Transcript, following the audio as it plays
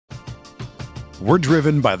We're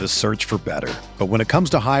driven by the search for better. But when it comes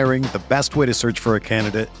to hiring, the best way to search for a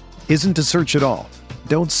candidate isn't to search at all.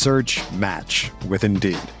 Don't search, match with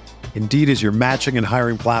Indeed. Indeed is your matching and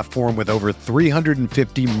hiring platform with over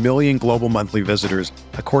 350 million global monthly visitors,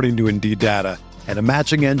 according to Indeed data, and a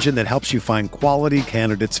matching engine that helps you find quality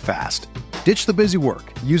candidates fast. Ditch the busy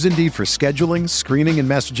work. Use Indeed for scheduling, screening, and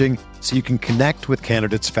messaging so you can connect with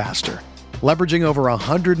candidates faster. Leveraging over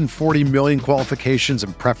 140 million qualifications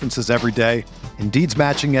and preferences every day, Indeed's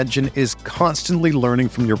matching engine is constantly learning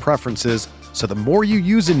from your preferences, so the more you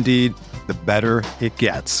use Indeed, the better it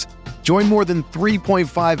gets. Join more than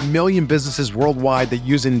 3.5 million businesses worldwide that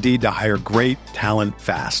use Indeed to hire great talent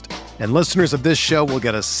fast. And listeners of this show will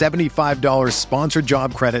get a $75 sponsored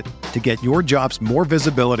job credit to get your jobs more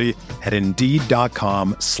visibility at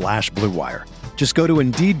Indeed.com/Blue Wire. Just go to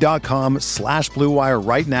Indeed.com/Blue Wire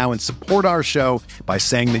right now and support our show by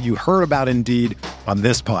saying that you heard about Indeed on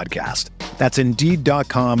this podcast. That's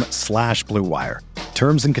Indeed.com/Blue Wire.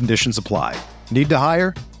 Terms and conditions apply. Need to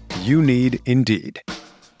hire? You need Indeed.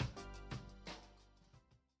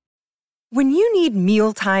 When you need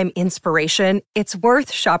mealtime inspiration, it's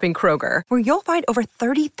worth shopping Kroger, where you'll find over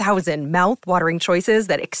 30,000 mouth-watering choices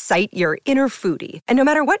that excite your inner foodie. And no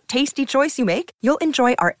matter what tasty choice you make, you'll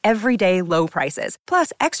enjoy our everyday low prices,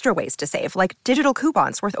 plus extra ways to save, like digital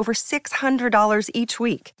coupons worth over $600 each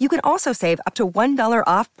week. You can also save up to $1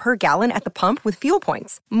 off per gallon at the pump with fuel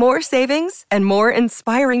points. More savings and more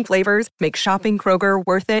inspiring flavors make shopping Kroger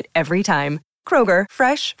worth it every time. Kroger,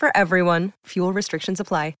 fresh for everyone. Fuel restrictions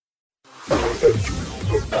apply. Entering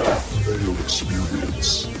the Pat Mayo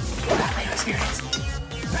Experience. Pat Mayo Experience.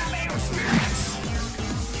 Pat Mayo Experience.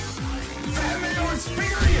 Pat Mayo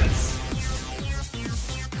Experience.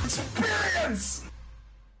 Experience.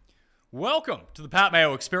 Welcome to the Pat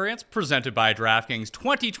Mayo Experience, presented by DraftKings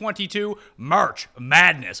 2022 March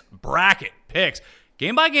Madness Bracket Picks.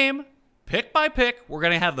 Game by game, pick by pick, we're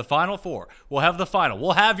going to have the Final Four. We'll have the final.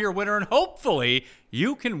 We'll have your winner, and hopefully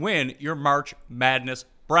you can win your March Madness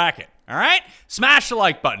bracket. All right? Smash the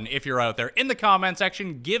like button if you're out there. In the comment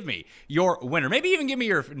section, give me your winner. Maybe even give me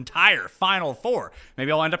your entire Final Four.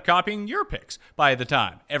 Maybe I'll end up copying your picks by the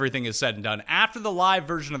time everything is said and done. After the live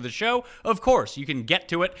version of the show, of course, you can get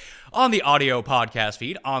to it on the audio podcast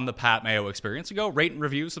feed on the Pat Mayo Experience. So go rate and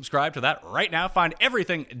review, subscribe to that right now. Find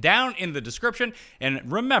everything down in the description. And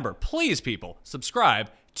remember, please, people,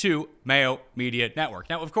 subscribe to Mayo Media Network.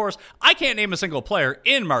 Now, of course, I can't name a single player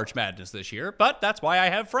in March Madness this year, but that's why I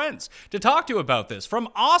have friends to talk to about this. From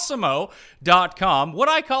Awesemo.com, would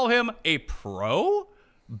I call him a pro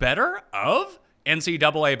better of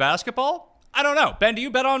NCAA basketball? I don't know. Ben, do you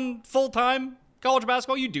bet on full-time college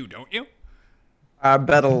basketball? You do, don't you? I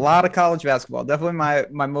bet a lot of college basketball. Definitely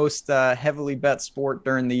my most heavily bet sport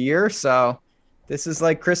during the year, so this is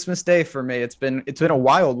like Christmas Day for me. It's been a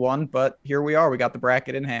wild one, but here we are. We got the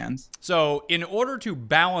bracket in hand. So in order to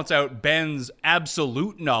balance out Ben's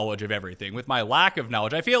absolute knowledge of everything with my lack of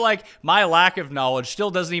knowledge, I feel like my lack of knowledge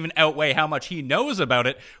still doesn't even outweigh how much he knows about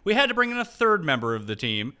it. We had to bring in a third member of the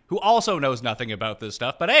team who also knows nothing about this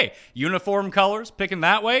stuff. But hey, uniform colors, picking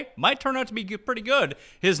that way, might turn out to be pretty good.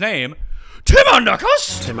 His name, Tim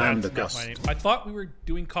Andacus. Tim Andacus. I thought we were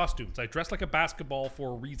doing costumes. I dressed like a basketball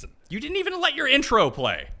for a reason. You didn't even let your intro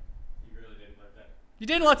play. You really didn't let that. You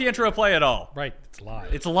didn't let the intro play at all. Right, it's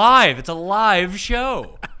live. It's live. It's a live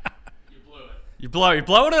show. You blew it. You're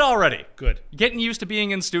blowing it already. Good. You're getting used to being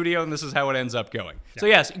in studio, and this is how it ends up going. Yeah. So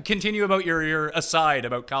yes, continue about your aside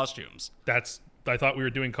about costumes. I thought we were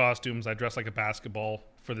doing costumes. I dressed like a basketball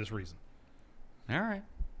for this reason. All right.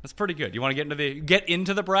 That's pretty good. You want to get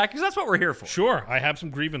into the bracket? Because that's what we're here for. Sure. I have some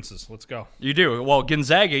grievances. Let's go. You do. Well,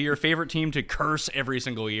 Gonzaga, your favorite team to curse every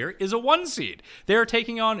single year, is a 1 seed. They're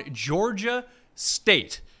taking on Georgia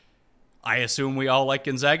State. I assume we all like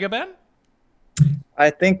Gonzaga, Ben? I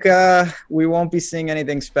think we won't be seeing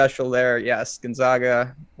anything special there. Yes,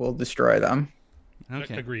 Gonzaga will destroy them.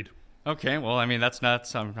 Okay. Agreed. Okay. Well, I mean, that's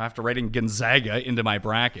nuts. I'm after writing Gonzaga into my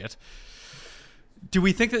bracket. Do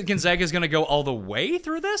we think that Gonzaga is going to go all the way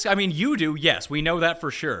through this? I mean, you do, yes. We know that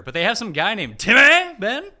for sure. But they have some guy named Timmy,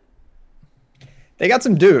 Ben? They got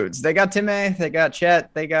some dudes. They got Timmy. They got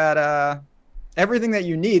Chet. They got everything that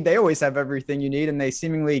you need. They always have everything you need, and they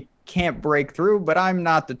seemingly can't break through. But I'm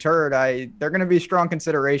not deterred. They're going to be strong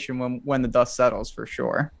consideration when the dust settles, for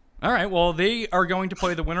sure. All right, well, they are going to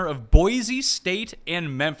play the winner of Boise State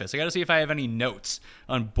and Memphis. I got to see if I have any notes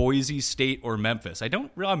on Boise State or Memphis. I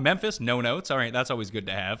don't really. Memphis, no notes. All right, that's always good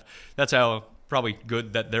to have. That's how probably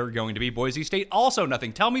good that they're going to be. Boise State, also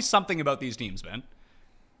nothing. Tell me something about these teams, Ben.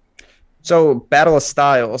 So, battle of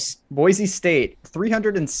styles. Boise State,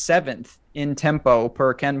 307th in tempo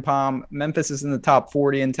per Ken Palm. Memphis is in the top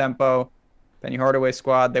 40 in tempo. Penny Hardaway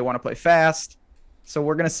squad, they want to play fast. So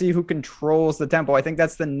we're going to see who controls the tempo. I think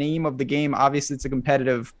that's the name of the game. Obviously, it's a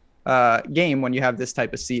competitive game when you have this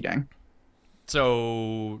type of seeding.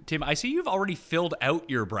 So, Tim, I see you've already filled out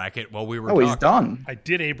your bracket while we were talking. He's done. I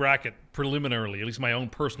did a bracket preliminarily, at least my own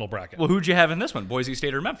personal bracket. Well, who'd you have in this one, Boise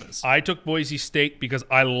State or Memphis? I took Boise State because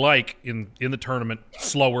I like, in the tournament,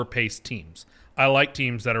 slower-paced teams. I like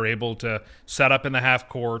teams that are able to set up in the half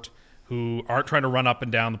court, who aren't trying to run up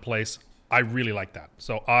and down the place. I really like that.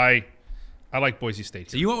 So I like Boise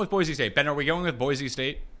State. So you went with Boise State. Ben, are we going with Boise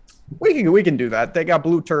State? We can do that. They got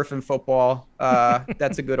blue turf in football.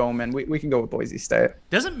 That's a good omen. We can go with Boise State.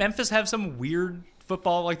 Doesn't Memphis have some weird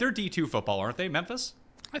football? Like, they're D2 football, aren't they, Memphis?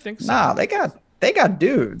 I think so. Nah, they got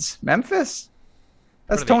dudes. Memphis.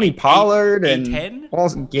 That's What are Tony they, Pollard A10? and they're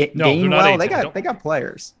not Gainwell. A10. They got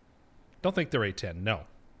players. Don't think they're A10, no.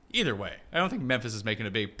 Either way, I don't think Memphis is making a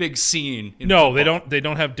big scene. In No, football. they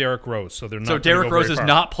don't have Derrick Rose, so they're not. So gonna Derrick go Rose very is far.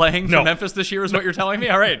 not playing for No. Memphis this year, is what you're telling me?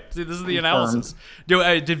 All right, see, this is the analysis.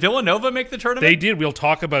 Did Villanova make the tournament? They did. We'll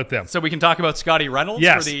talk about them. So we can talk about Scotty Reynolds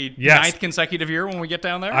Yes, for the yes. 9th consecutive year when we get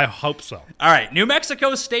down there? I hope so. All right, New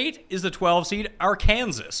Mexico State is the 12 seed.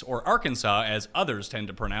 Arkansas, or Arkansas as others tend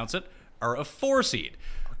to pronounce it, are a 4 seed.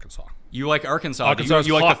 Arkansas. You like Arkansas. Arkansas is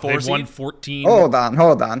you like hot. the 4 They've won seed? 14. Hold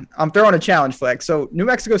on. I'm throwing a challenge flag. So New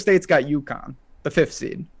Mexico State's got UConn, the 5th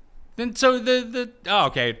seed. Then so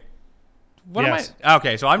okay. What Yes. am I?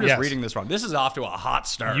 Okay, so I'm just Yes. reading this wrong. This is off to a hot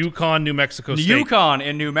start. UConn, New Mexico State. UConn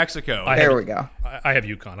and New Mexico. There we go. I have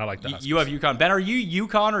UConn. I like that. You have UConn. Ben, are you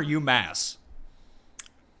UConn or UMass?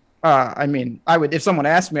 I mean, I would if someone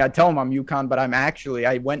asked me, I'd tell them I'm UConn, but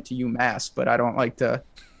I went to UMass, but I don't like to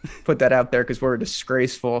put that out there because we're a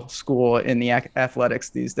disgraceful school in the athletics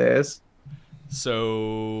these days.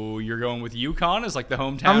 So you're going with UConn as like the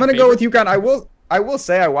hometown. I'm gonna go with UConn. I will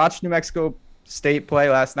say I watched New Mexico State play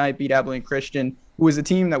last night, beat Abilene Christian, who was a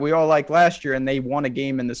team that we all liked last year, and they won a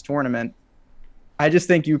game in this tournament. I just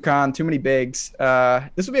think UConn, too many bigs.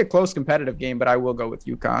 This will be a close competitive game, but I will go with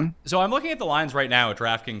UConn. So I'm looking at the lines right now at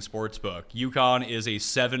DraftKings Sportsbook. UConn is a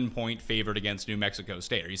 7-point favorite against New Mexico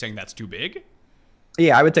State. Are you saying that's too big?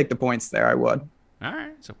 Yeah, I would take the points there. I would. All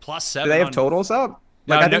right, so +7. Do they have totals up?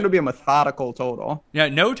 I think it'll be a methodical total. Yeah,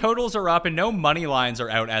 no totals are up and no money lines are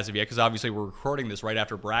out as of yet because obviously we're recording this right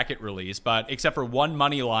after bracket release. But except for one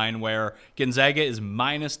money line where Gonzaga is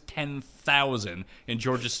 -10,000 and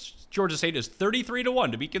Georgia State is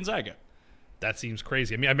 33-1 to beat Gonzaga. That seems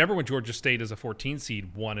crazy. I mean, I remember when Georgia State as a 14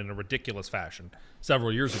 seed won in a ridiculous fashion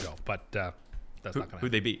several years ago, but that's not going to happen.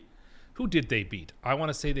 Who'd they beat? Who did they beat? I want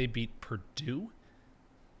to say they beat Purdue.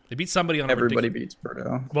 They beat somebody on Everybody beats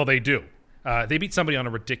Purdue. Well, they do. They beat somebody on a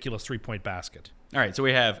ridiculous 3-point basket. All right, so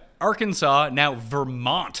we have Arkansas, now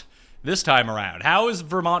Vermont this time around. How is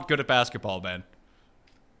Vermont good at basketball, Ben?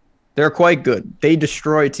 They're quite good. They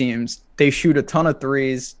destroy teams. They shoot a ton of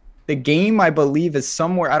threes. The game, I believe, is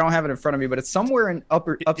somewhere. I don't have it in front of me, but it's somewhere in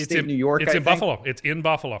upstate New York. It's I in think. Buffalo. It's in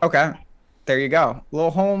Buffalo. Okay. There you go. Little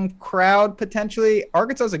home crowd potentially.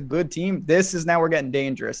 Arkansas is a good team. This is now we're getting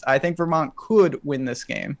dangerous. I think Vermont could win this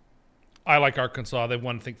game. I like Arkansas. They've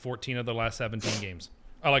won, I think, 14 of their last 17 games.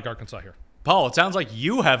 I like Arkansas here. Paul, it sounds like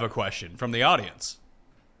you have a question from the audience.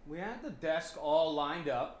 We had the desk all lined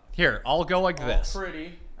up, Here, I'll go like all this.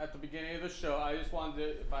 pretty at the beginning of the show. I just wanted to,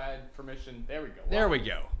 if I had permission. There we go. There we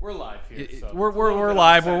go. We're live here. So We're it's a little bit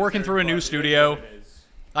live. We're uncensored, working through a new but it is studio. what it is.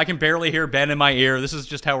 I can barely hear Ben in my ear. This is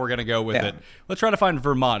just how we're going to go with Yeah. it. Let's try to find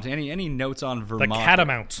Vermont. Any notes on The Vermont?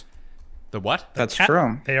 Catamounts. The what? That's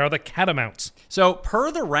true. They are the Catamounts. So,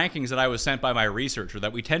 per the rankings that I was sent by my researcher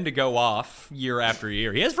that we tend to go off year after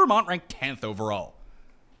year, he has Vermont ranked 10th overall.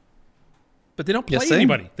 But they don't play You see?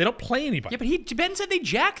 anybody. They don't play anybody. Yeah, but Ben said they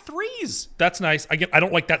jack threes. That's nice. Again, I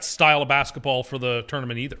don't like that style of basketball for the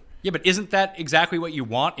tournament either. Yeah, but isn't that exactly what you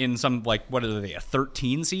want in some, like, what are they, a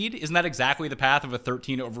 13 seed? Isn't that exactly the path of a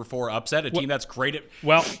 13-over-4 upset? A team that's great at,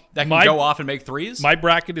 Well, that can go off and make threes? My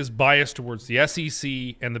bracket is biased towards the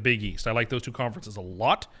SEC and the Big East. I like those two conferences a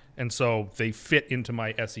lot, and so they fit into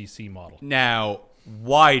my SEC model. Now,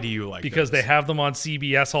 why do you like Because those? they have them on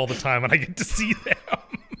CBS all the time, and I get to see them.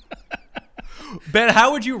 Ben,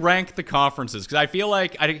 how would you rank the conferences? Because I feel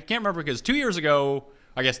like, I can't remember, because 2 years ago,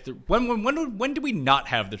 I guess, when did we not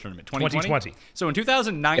have the tournament? 2020. So in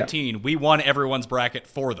 2019, we won everyone's bracket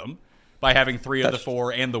for them by having three of the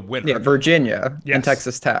four and the winner. Yeah, Virginia Yes. and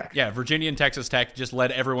Texas Tech. Yeah, Virginia and Texas Tech just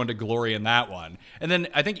led everyone to glory in that one. And then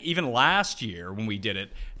I think even last year when we did it,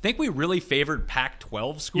 I think we really favored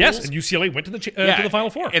Pac-12 schools. Yes, and UCLA went to the Final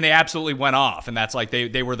Four. And they absolutely went off. And that's like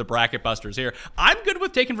they were the bracket busters here. I'm good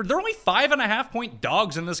with taking – they're only 5.5-point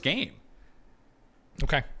dogs in this game.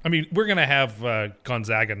 Okay. I mean, we're going to have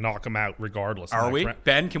Gonzaga knock them out regardless. Are we?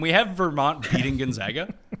 Ben, can we have Vermont beating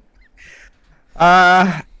Gonzaga?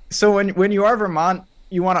 So when you are Vermont,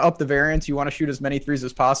 you want to up the variance. You want to shoot as many threes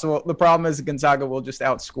as possible. The problem is Gonzaga will just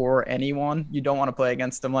outscore anyone. You don't want to play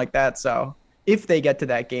against them like that. So if they get to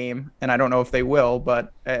that game, and I don't know if they will,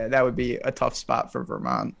 but that would be a tough spot for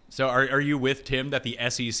Vermont. So are you with Tim that the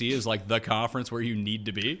SEC is like the conference where you need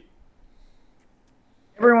to be?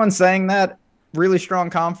 Everyone's saying that. Really strong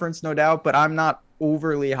conference, no doubt, but I'm not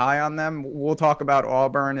overly high on them. We'll talk about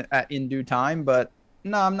Auburn in due time, but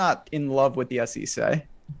no, I'm not in love with the SEC.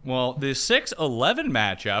 Well, the 6-11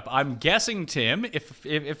 matchup, I'm guessing, Tim,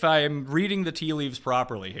 if I'm reading the tea leaves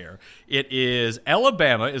properly here, it is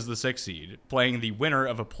Alabama is the 6th seed playing the winner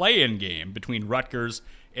of a play-in game between Rutgers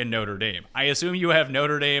and Notre Dame. I assume you have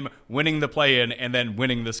Notre Dame winning the play-in and then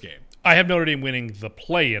winning this game. I have Notre Dame winning the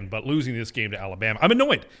play-in, but losing this game to Alabama. I'm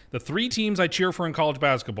annoyed. The 3 teams I cheer for in college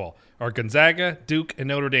basketball are Gonzaga, Duke, and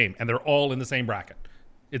Notre Dame, and they're all in the same bracket.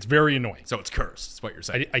 It's very annoying. So it's cursed, is what you're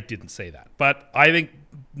saying. I didn't say that. But I think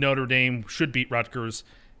Notre Dame should beat Rutgers.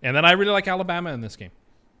 And then I really like Alabama in this game.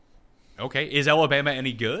 Okay. Is Alabama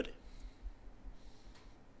any good?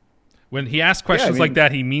 When he asks questions like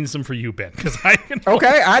that, he means them for you, Ben.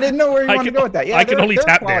 Okay, I didn't know where you wanted to go with that. Yeah, I can only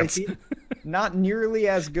tap dance. Not nearly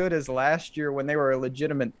as good as last year when they were a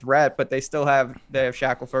legitimate threat, but they have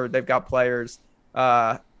Shackelford. They've got players.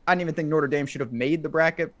 I don't even think Notre Dame should have made the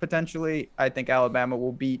bracket potentially. I think Alabama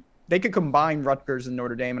will beat. They could combine Rutgers and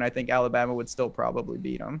Notre Dame, and I think Alabama would still probably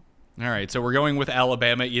beat them. All right, so we're going with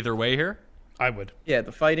Alabama either way here? I would. Yeah,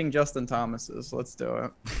 the fighting Justin Thomases. Let's do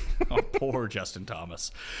it. Oh, poor Justin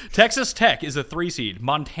Thomas. Texas Tech is a 3 seed.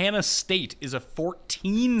 Montana State is a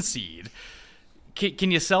 14 seed.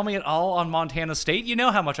 Can you sell me at all on Montana State? You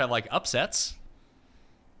know how much I like upsets.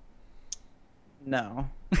 No.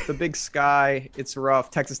 The Big Sky, it's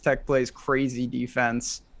rough. Texas Tech plays crazy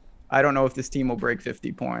defense. I don't know if this team will break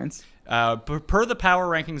 50 points. Per the power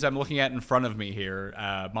rankings I'm looking at in front of me here,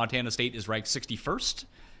 Montana State is ranked 61st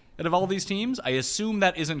out of all these teams. I assume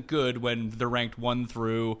that isn't good when they're ranked 1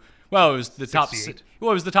 through, well, it was the top 68.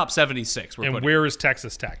 Well, it was the top 76. And where is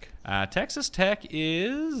Texas Tech? Texas Tech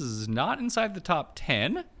is not inside the top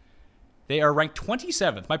 10. They are ranked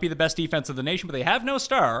 27th. Might be the best defense of the nation, but they have no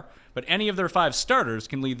star. But any of their 5 starters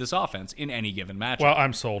can lead this offense in any given matchup. Well,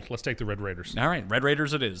 I'm sold. Let's take the Red Raiders. All right, Red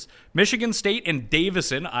Raiders it is. Michigan State and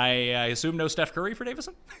Davison. I assume no Steph Curry for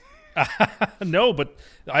Davison? No, but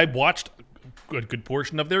I watched a good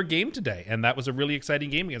portion of their game today, and that was a really exciting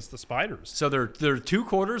game against the Spiders. So there are 2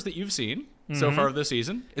 quarters that you've seen so far this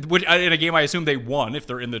season, which in a game I assume they won if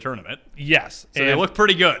they're in the tournament. Yes. So they look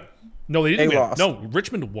pretty good. No, they didn't win. Lost. No,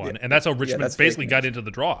 Richmond won, and that's how Richmond basically got into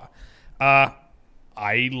the draw.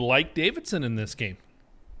 I like Davidson in this game.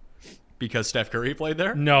 Because Steph Curry played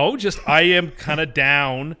there? No, just I am kind of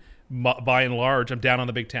down, by and large, I'm down on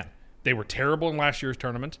the Big Ten. They were terrible in last year's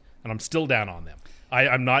tournament, and I'm still down on them.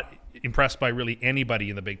 I'm not impressed by really anybody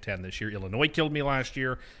in the Big Ten this year. Illinois killed me last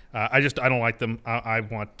year. I don't like them. I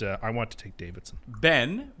want to take Davidson.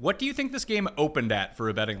 Ben, what do you think this game opened at for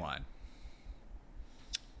a betting line?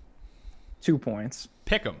 2 points.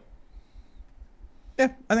 Pick 'em. Yeah,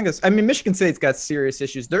 I think Michigan State's got serious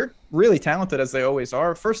issues. They're really talented, as they always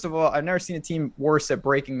are. First of all, I've never seen a team worse at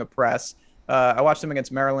breaking the press. I watched them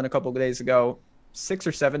against Maryland a couple of days ago. 6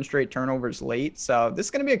 or 7 straight turnovers late. So this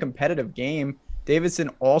is going to be a competitive game. Davidson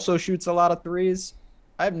also shoots a lot of threes.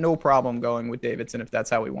 I have no problem going with Davidson if that's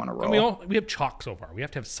how we want to roll. And we have chalk so far. We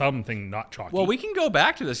have to have something not chalky. Well, we can go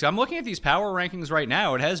back to this. I'm looking at these power rankings right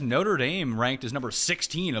now. It has Notre Dame ranked as number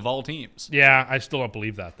 16 of all teams. Yeah, I still don't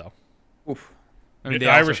believe that, though. Oof. I mean, the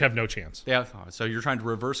Irish have no chance. Yeah, so you're trying to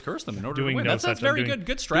reverse curse them in order doing to win. No that's such, very doing,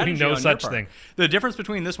 good strategy. Doing no on such your part. thing. The difference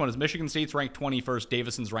between this one is Michigan State's ranked 21st,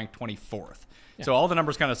 Davison's ranked 24th. Yeah. So all the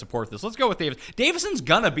numbers kind of support this. Let's go with Davis. Davison's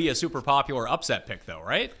gonna be a super popular upset pick, though,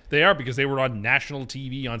 right? They are, because they were on national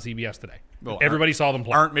TV on CBS today. Well, everybody saw them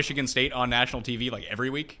play. Aren't Michigan State on national TV like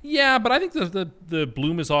every week? Yeah, but I think the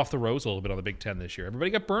bloom is off the rose a little bit on the Big Ten this year.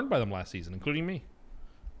 Everybody got burned by them last season, including me.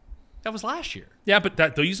 That was last year. Yeah,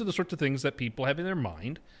 but these are the sorts of things that people have in their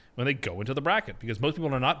mind when they go into the bracket, because most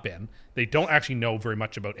people are not Ben. They don't actually know very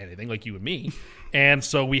much about anything, like you and me. And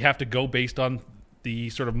so we have to go based on the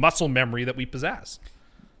sort of muscle memory that we possess.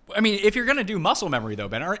 I mean, if you're going to do muscle memory, though,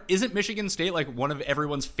 Ben, isn't Michigan State like one of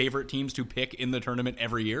everyone's favorite teams to pick in the tournament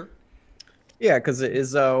every year? Yeah, because of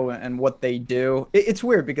Izzo and what they do. It's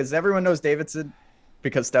weird because everyone knows Davidson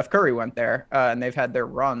because Steph Curry went there, and they've had their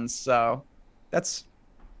runs. So that's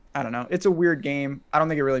I don't know. It's a weird game. I don't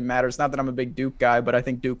think it really matters. Not that I'm a big Duke guy, but I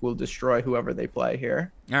think Duke will destroy whoever they play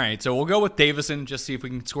here. All right, so we'll go with Davison, just see if we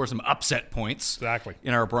can score some upset points Exactly.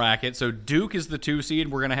 in our bracket. So Duke is the 2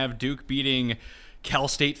 seed. We're going to have Duke beating Cal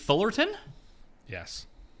State Fullerton. Yes.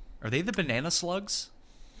 Are they the Banana Slugs?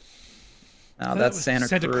 No, that's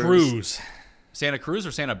Santa Cruz. Santa Cruz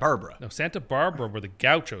or Santa Barbara? No, Santa Barbara were the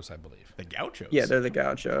Gauchos, I believe. The Gauchos? Yeah, they're the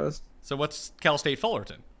Gauchos. So what's Cal State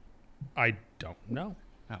Fullerton? I don't know.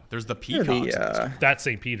 Oh, there's the They're Peacocks. That's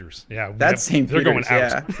St. Peter's. Yeah. That's St. They're going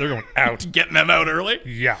Peter's, out. yeah. They're going out. Getting them out early?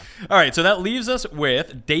 Yeah. All right, so that leaves us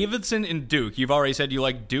with Davidson and Duke. You've already said you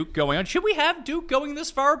like Duke going on. Should we have Duke going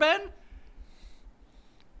this far, Ben?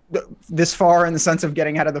 This far in the sense of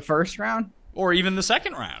getting out of the first round? Or even the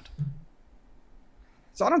second round?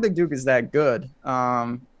 So I don't think Duke is that good.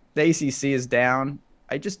 The ACC is down.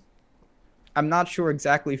 I'm not sure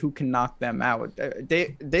exactly who can knock them out.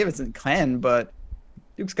 Davidson can, but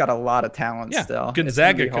Duke's got a lot of talent Yeah. still.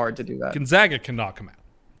 Gonzaga It's gonna be hard to do that. Gonzaga can knock them out.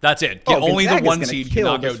 That's it. Oh, Only the Gonzaga's 1 gonna seed can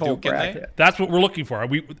kill knock this out whole Duke, can they? bracket. That's what we're looking for.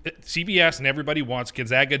 CBS and everybody wants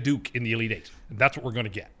Gonzaga Duke in the Elite Eight. And that's what we're going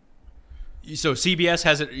to get. So CBS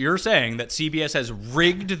has it. You're saying that CBS has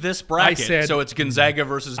rigged this bracket, so it's Gonzaga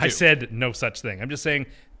versus Duke. I said no such thing. I'm just saying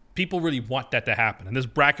people really want that to happen. And this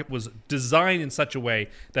bracket was designed in such a way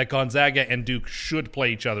that Gonzaga and Duke should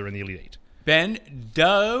play each other in the Elite Eight. Ben,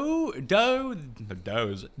 do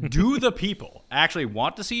the people actually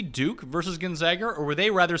want to see Duke versus Gonzaga, or would they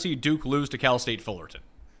rather see Duke lose to Cal State Fullerton?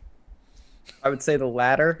 I would say the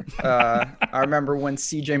latter. I remember when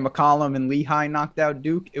CJ McCollum and Lehigh knocked out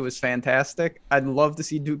Duke. It was fantastic. I'd love to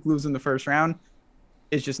see Duke lose in the first round.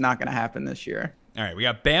 It's just not going to happen this year. All right, we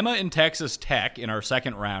got Bama and Texas Tech in our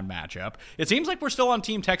second round matchup. It seems like we're still on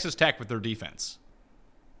Team Texas Tech with their defense.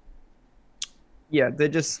 Yeah, they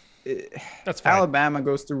just That's fine. Alabama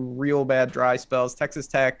goes through real bad dry spells. Texas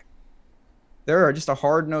Tech, they're just a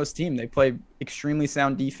hard-nosed team. They play extremely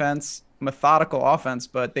sound defense, methodical offense,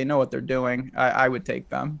 but they know what they're doing. I would take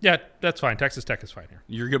them. Yeah, that's fine. Texas Tech is fine here.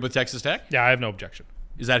 You're good with Texas Tech? Yeah, I have no objection.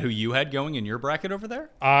 Is that who you had going in your bracket over there?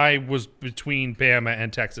 I was between Bama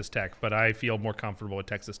and Texas Tech, but I feel more comfortable with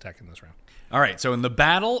Texas Tech in this round. All right, so in the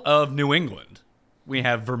Battle of New England, we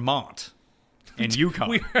have Vermont and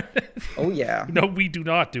UConn. Oh, yeah. No, we do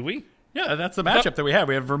not, do we? Yeah, that's the matchup that we have.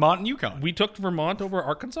 We have Vermont and UConn. We took Vermont over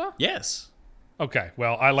Arkansas? Yes. Okay,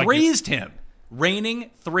 well, I like Threes, Tim.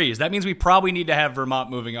 Reigning threes. That means we probably need to have Vermont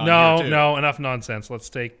moving on here, too. No, enough nonsense. Let's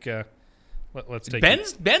take let's take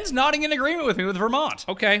Ben's nodding in agreement with me with Vermont.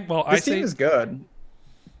 Okay, well, This team is good.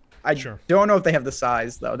 I don't know if they have the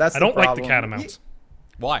size, though. That's I don't the like the problem. Catamounts.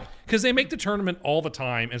 Why? Because they make the tournament all the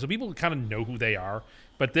time, and so people kind of know who they are.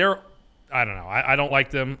 But they're, I don't know. I don't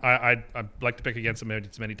like them. I'd like to pick against them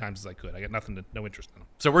as many times as I could. I got no interest in them.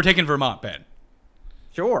 So we're taking Vermont, Ben.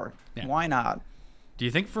 Sure. Yeah. Why not? Do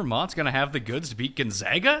you think Vermont's going to have the goods to beat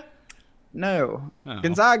Gonzaga? No. Oh.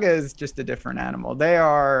 Gonzaga is just a different animal. They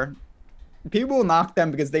are... People will knock them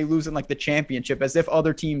because they lose in, like, the championship as if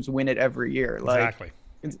other teams win it every year. Exactly.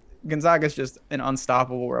 Like, Gonzaga's just an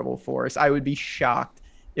unstoppable rebel force. I would be shocked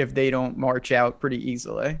if they don't march out pretty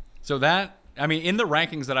easily. So that, I mean, in the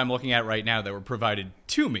rankings that I'm looking at right now that were provided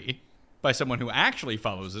to me by someone who actually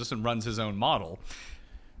follows this and runs his own model,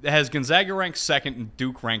 has Gonzaga ranked second and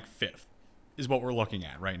Duke ranked fifth, is what we're looking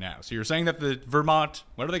at right now. So you're saying that the Vermont,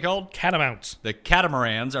 what are they called? Catamounts. The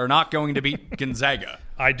Catamarans are not going to beat Gonzaga.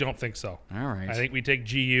 I don't think so. All right. I think we take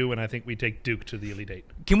GU, and I think we take Duke to the Elite Eight.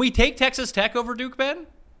 Can we take Texas Tech over Duke, Ben?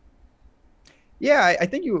 Yeah, I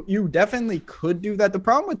think you definitely could do that. The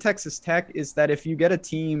problem with Texas Tech is that if you get a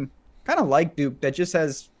team kind of like Duke that just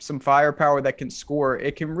has some firepower that can score,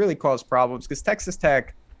 it can really cause problems because Texas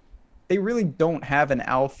Tech, they really don't have an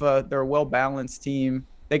alpha. They're a well-balanced team.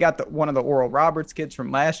 They got one of the Oral Roberts kids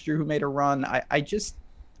from last year who made a run.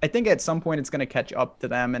 I think at some point it's going to catch up to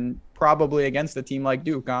them and probably against a team like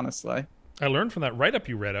Duke, honestly. I learned from that write-up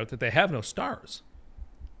you read out that they have no stars.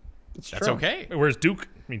 That's true. okay. Whereas Duke,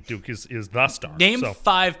 Duke is the star. Name so,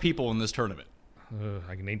 5 people in this tournament.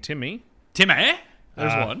 I can name Timmy. Timmy?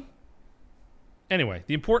 There's one. Anyway,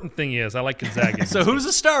 the important thing is I like Gonzaga. So who's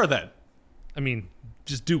the star then?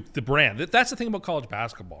 Just Duke, the brand. That's the thing about college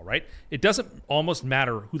basketball, right? It doesn't almost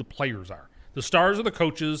matter who the players are. The stars are the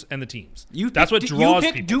coaches and the teams. That's what draws you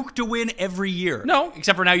pick people. Duke to win every year. No.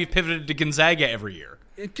 Except for now you've pivoted to Gonzaga every year.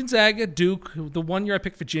 Gonzaga, Duke, the one year I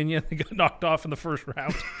picked Virginia, they got knocked off in the first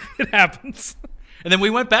round. It happens. And then we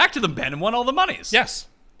went back to them, Ben, and won all the monies. Yes.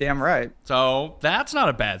 Damn right. So that's not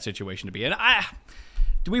a bad situation to be in.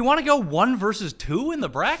 Do we want to go 1 versus 2 in the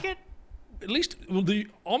bracket? At least,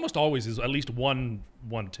 almost always is at least 1-2.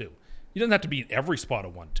 You don't have to be in every spot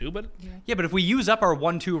of 1-2, but Yeah, but if we use up our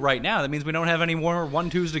 1-2 right now, that means we don't have any more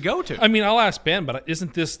 1-2s to go to. I mean, I'll ask Ben, but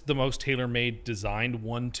isn't this the most tailor-made designed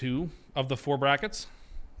 1-2 of the 4 brackets?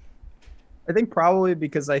 I think probably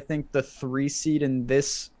because I think the 3 seed in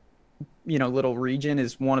this, little region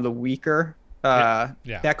is one of the weaker. Yeah.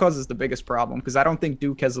 That causes the biggest problem because I don't think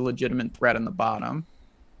Duke has a legitimate threat in the bottom.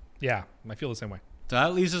 Yeah, I feel the same way. So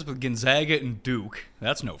that leaves us with Gonzaga and Duke.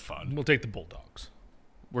 That's no fun. We'll take the Bulldogs.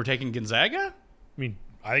 We're taking Gonzaga? I mean,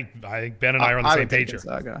 I think Ben and I are on the same would take page here.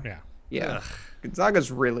 Gonzaga. Yeah. Yeah. Ugh.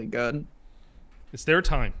 Gonzaga's really good. It's their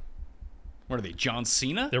time. What are they, John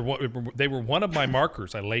Cena? They were one of my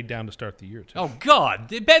markers I laid down to start the year, too. Oh,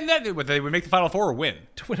 God. Ben, they would make the Final Four or win?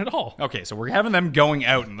 To win it all. Okay, so we're having them going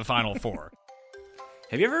out in the Final Four.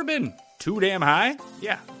 Have you ever been too damn high?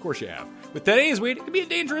 Yeah, of course you have. With today's weed, it can be a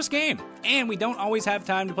dangerous game. And we don't always have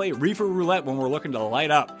time to play reefer roulette when we're looking to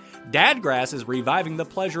light up. Dadgrass is reviving the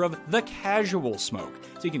pleasure of the casual smoke,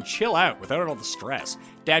 so you can chill out without all the stress.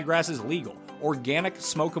 Dadgrass is legal, organic,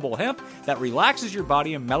 smokable hemp that relaxes your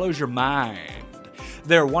body and mellows your mind.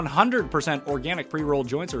 Their 100% organic pre-rolled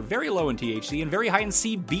joints are very low in THC and very high in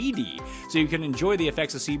CBD, so you can enjoy the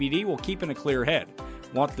effects of CBD while keeping a clear head.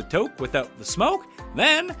 Want the toke without the smoke?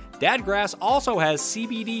 Then Dadgrass also has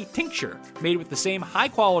CBD tincture made with the same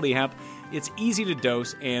high-quality hemp. It's easy to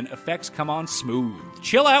dose and effects come on smooth.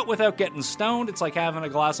 Chill out without getting stoned. It's like having a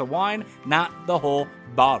glass of wine, not the whole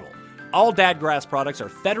bottle. All Dadgrass products are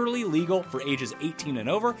federally legal for ages 18 and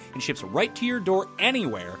over and ships right to your door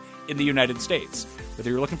anywhere in the United States. Whether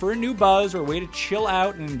you're looking for a new buzz or a way to chill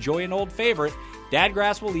out and enjoy an old favorite,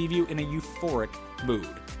 Dadgrass will leave you in a euphoric mood.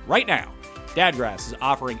 Right now, Dadgrass is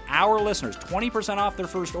offering our listeners 20% off their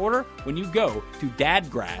first order when you go to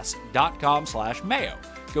dadgrass.com/mayo.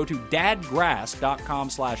 Go to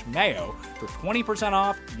dadgrass.com/mayo for 20%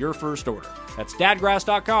 off your first order. That's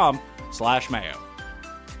dadgrass.com/mayo.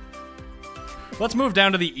 Let's move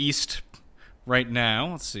down to the East right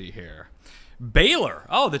now. Let's see here. Baylor.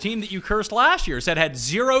 Oh, the team that you cursed last year said had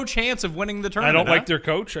zero chance of winning the I tournament. don't like their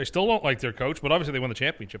coach. I still don't like their coach, but obviously they won the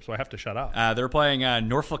championship, so I have to shut up. They're playing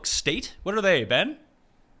Norfolk State. What are they, Ben?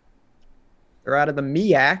 They're out of the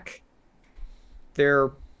MEAC.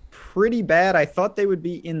 They're pretty bad. I thought they would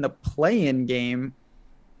be in the play-in game,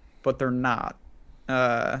 but they're not.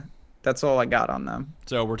 That's all I got on them.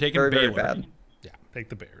 So we're taking Very, Baylor. very bad. Yeah, take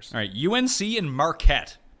the Bears. All right, UNC and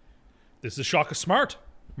Marquette. This is Shaka Smart.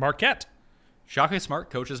 Marquette. Shaka Smart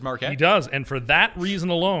coaches Marquette. He does, and for that reason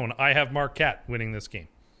alone, I have Marquette winning this game.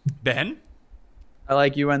 Ben? I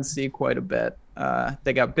like UNC quite a bit.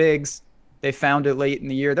 They got bigs. They found it late in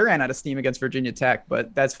the year. They ran out of steam against Virginia Tech,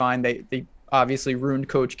 but that's fine. They obviously ruined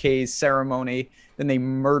Coach K's ceremony. Then they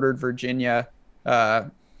murdered Virginia.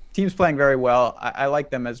 Team's playing very well. I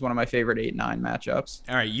like them as one of my favorite 8-9 matchups.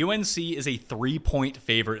 All right, UNC is a 3-point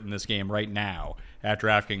favorite in this game right now at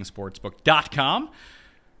DraftKingsSportsbook.com.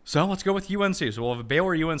 So let's go with UNC. So we'll have a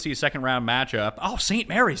Baylor-UNC second-round matchup. Oh, St.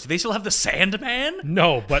 Mary's. Do they still have the Sandman?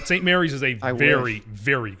 No, but St. Mary's is a I very, wish.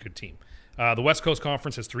 very good team. The West Coast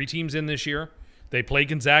Conference has 3 teams in this year. They play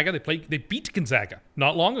Gonzaga. They beat Gonzaga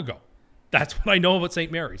not long ago. That's what I know about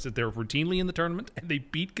St. Mary's, that they're routinely in the tournament, and they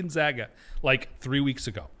beat Gonzaga like 3 weeks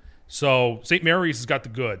ago. So St. Mary's has got the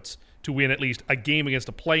goods to win at least a game against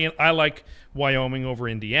a play-in. I like Wyoming over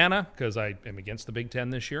Indiana because I am against the Big Ten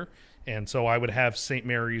this year. And so I would have St.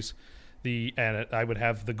 Mary's, and I would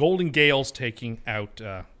have the Golden Gales taking out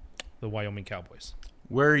the Wyoming Cowboys.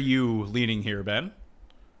 Where are you leaning here, Ben?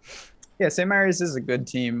 Yeah, St. Mary's is a good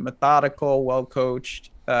team. Methodical, well-coached,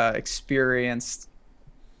 experienced.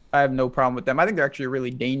 I have no problem with them. I think they're actually a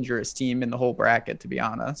really dangerous team in the whole bracket, to be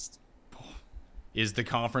honest. Is the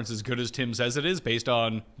conference as good as Tim says it is based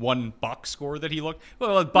on one box score that he looked?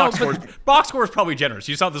 Well, box score is probably generous.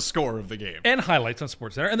 You saw the score of the game. And highlights on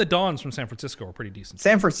SportsCenter. And the Dons from San Francisco are pretty decent.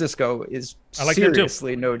 San Francisco is I like them too.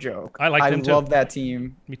 seriously no joke. I like them too. I love that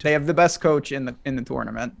team. Me too. They have the best coach in the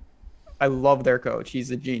tournament. I love their coach.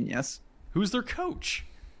 He's a genius. Who's their coach?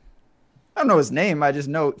 I don't know his name. I just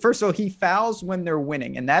know, first of all, he fouls when they're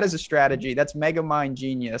winning, and that is a strategy. That's mega mind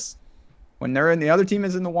genius. When they're in, the other team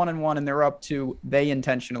is in the 1-1 and they're up 2, they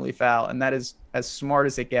intentionally foul, and that is as smart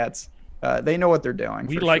as it gets. They know what they're doing.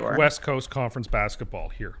 We for like sure. West Coast Conference basketball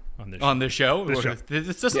here on this show. On this show? This show.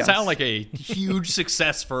 This doesn't Yes. sound like a huge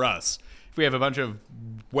success for us. If we have a bunch of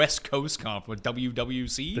West Coast comp with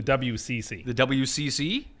WWC? The WCC. The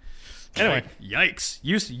WCC? Anyway. Yikes.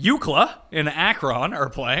 UCLA and Akron are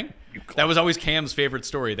playing. That was always Cam's favorite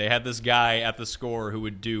story. They had this guy at the score who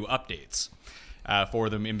would do updates. for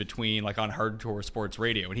them in between, like on Hardcore Sports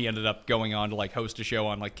Radio, and he ended up going on to like host a show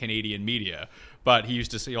on like Canadian media. But he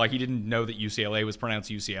used to say like he didn't know that UCLA was pronounced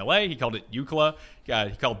UCLA. He called it UCLA.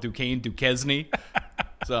 He called Duquesne Duquesne.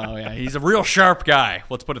 So yeah, he's a real sharp guy.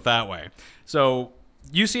 Let's put it that way. So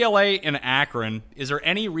UCLA and Akron. Is there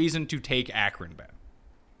any reason to take Akron, Ben?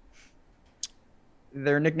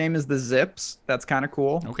 Their nickname is the Zips. That's kind of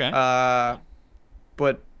cool. Okay.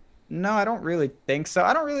 But no, I don't really think so.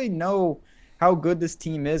 I don't really know how good this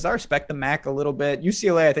team is. I respect the MAC a little bit.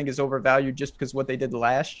 UCLA, I think, is overvalued just because of what they did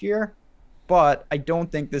last year. But I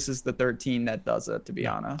don't think this is the third team that does it, to be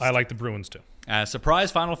honest. I like the Bruins, too.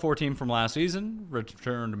 Surprise Final Four team from last season,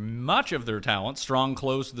 returned much of their talent. Strong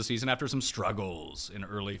close to the season after some struggles in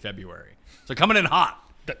early February. So coming in hot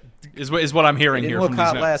is what I'm hearing here from these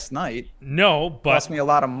hot notes. last night. No, but Cost me a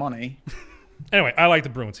lot of money. Anyway, I like the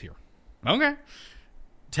Bruins here. Okay.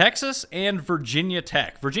 Texas and Virginia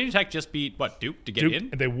Tech. Virginia Tech just beat Duke to get in.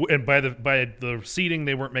 And by the seeding,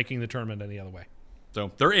 they weren't making the tournament any other way.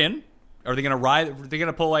 So they're in. Are they going to ride? Are they going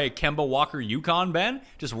to pull a Kemba Walker UConn, Ben?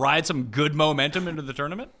 Just ride some good momentum into the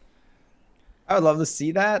tournament? I would love to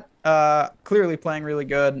see that. Clearly playing really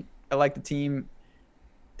good. I like the team.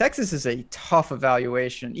 Texas is a tough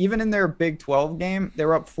evaluation. Even in their Big 12 game, they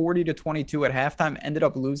were up 40-22 at halftime, ended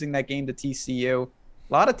up losing that game to TCU.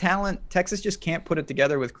 A lot of talent. Texas just can't put it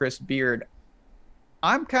together with Chris Beard.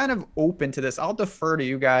 I'm kind of open to this. I'll defer to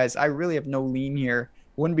you guys. I really have no lean here.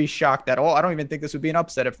 Wouldn't be shocked at all. I don't even think this would be an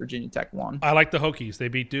upset if Virginia Tech won. I like the Hokies. They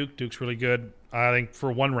beat Duke. Duke's really good. I think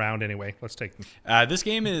for one round anyway. Let's take them. This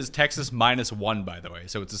game is Texas -1, by the way.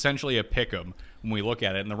 So it's essentially a pick 'em when we look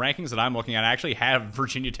at it. And the rankings that I'm looking at actually have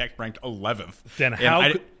Virginia Tech ranked 11th. Then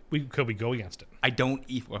how could we go against it?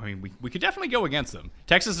 We could definitely go against them.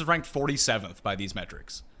 Texas is ranked 47th by these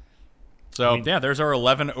metrics. So, there's our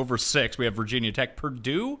 11/6. We have Virginia Tech,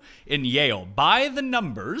 Purdue, and Yale. By the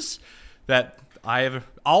numbers that I have,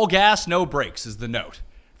 all gas, no brakes is the note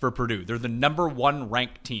for Purdue. They're the #1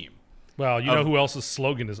 ranked team. Well, you know who else's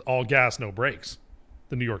slogan is all gas, no brakes?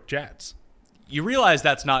 The New York Jets. You realize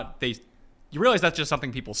that's just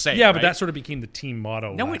something people say, yeah, right? but that sort of became the team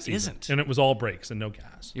motto. No, last it season. isn't. And it was all brakes and no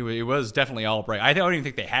gas. It was definitely all brakes. I don't even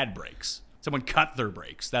think they had brakes. Someone cut their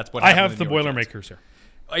brakes. That's what I happened have to the New York Boilermakers Jets.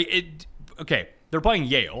 here. Okay, they're playing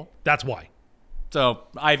Yale. That's why. So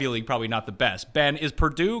Ivy League probably not the best. Ben, is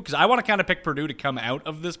Purdue, because I want to kind of pick Purdue to come out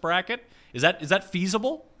of this bracket. Is that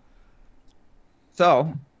feasible?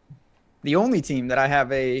 So the only team that I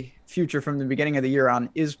have a future from the beginning of the year on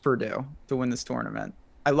is Purdue to win this tournament.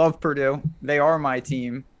 I love Purdue. They are my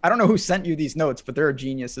team. I don't know who sent you these notes, but they're a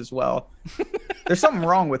genius as well. There's something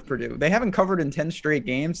wrong with Purdue. They haven't covered in 10 straight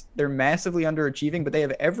games. They're massively underachieving, but they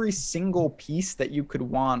have every single piece that you could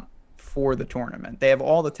want for the tournament. They have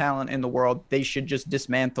all the talent in the world. They should just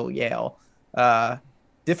dismantle Yale.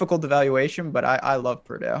 Difficult evaluation, but I love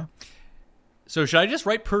Purdue. So should I just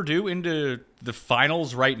write Purdue into the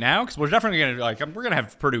finals right now? Because we're definitely going to we're going to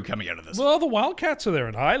have Purdue coming out of this. Well, the Wildcats are there,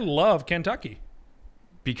 and I love Kentucky.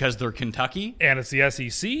 Because they're Kentucky? And it's the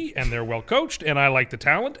SEC, and they're well coached, and I like the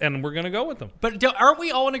talent, and we're going to go with them. But aren't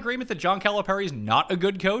we all in agreement that John Calipari is not a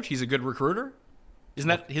good coach? He's a good recruiter? Isn't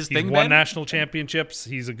that his thing, He's won Ben? national championships.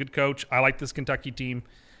 He's a good coach. I like this Kentucky team.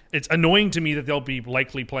 It's annoying to me that they'll be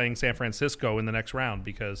likely playing San Francisco in the next round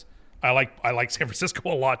because I like San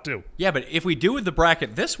Francisco a lot too. Yeah, but if we do the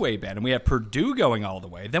bracket this way, Ben, and we have Purdue going all the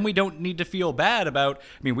way, then we don't need to feel bad about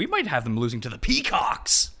 – we might have them losing to the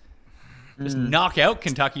Peacocks. Just knock out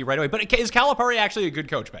Kentucky right away. But is Calipari actually a good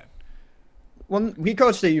coach, Ben? Well, he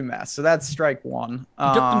coached at UMass, so that's strike one. He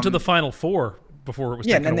took them to the Final Four before it was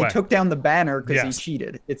taken and then away. they took down the banner because Yes. he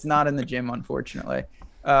cheated. It's not in the gym, unfortunately.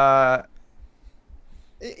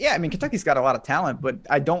 Kentucky's got a lot of talent, but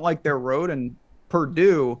I don't like their road. And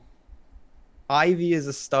Purdue, Ivy is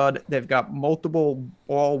a stud. They've got multiple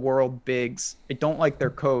all-world bigs. I don't like their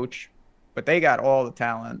coach, but they got all the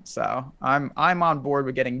talent. So I'm on board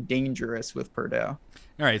with getting dangerous with Purdue. All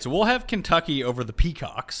right, so we'll have Kentucky over the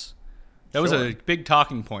Peacocks. That was a big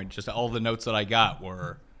talking point. Just all the notes that I got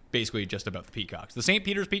were basically just about the Peacocks. The St.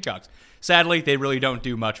 Peter's Peacocks. Sadly, they really don't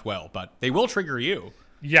do much well, but they will trigger you.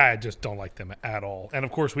 Yeah, I just don't like them at all. And,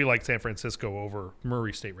 of course, we like San Francisco over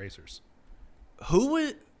Murray State Racers.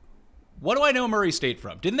 What do I know Murray State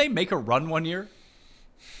from? Didn't they make a run one year?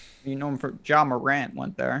 You know him for John Morant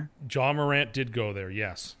went there. John Morant did go there,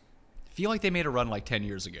 yes. I feel like they made a run like 10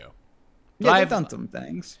 years ago. Yeah, they've done some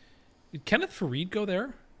things. Did Kenneth Fareed go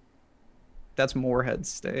there? That's Morehead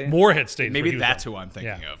State. Morehead State. Maybe that's who I'm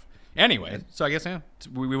thinking of. Anyway, so I guess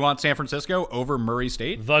we want San Francisco over Murray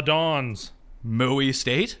State. The Dons. Murray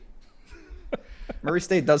State? Murray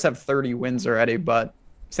State does have 30 wins already, but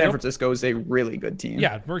San Francisco is a really good team.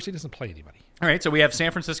 Yeah, Mercy doesn't play anybody. All right, so we have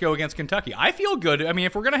San Francisco against Kentucky. I feel good. I mean,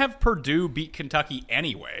 if we're going to have Purdue beat Kentucky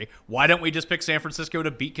anyway, why don't we just pick San Francisco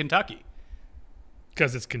to beat Kentucky?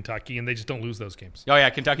 Because it's Kentucky, and they just don't lose those games. Oh, yeah,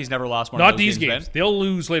 Kentucky's never lost one Not of those these games. Ben. They'll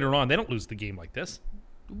lose later on. They don't lose the game like this.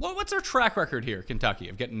 What's their track record here, Kentucky,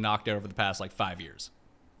 of getting knocked out over the past, 5 years?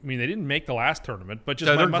 I mean, they didn't make the last tournament, but just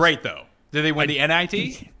So they're great, though. Did they win the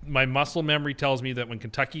NIT? My muscle memory tells me that when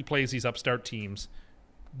Kentucky plays these upstart teams,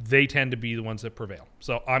 they tend to be the ones that prevail.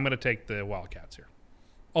 So I'm going to take the Wildcats here.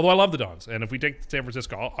 Although I love the Dons, and if we take San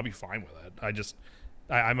Francisco, I'll be fine with it.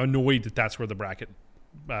 I'm annoyed that that's where the bracket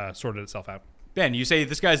sorted itself out. Ben, you say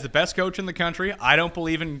this guy's the best coach in the country. I don't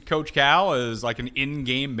believe in Coach Cal as an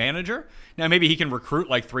in-game manager. Now, maybe he can recruit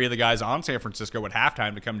 3 of the guys on San Francisco at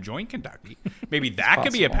halftime to come join Kentucky. Maybe that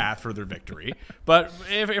could be a path for their victory. But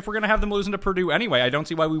if we're going to have them losing to Purdue anyway, I don't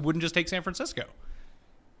see why we wouldn't just take San Francisco.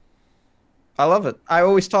 I love it. I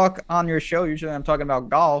always talk on your show, usually I'm talking about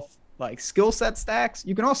golf, skill set stacks.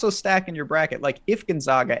 You can also stack in your bracket. If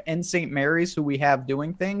Gonzaga and St. Mary's, who we have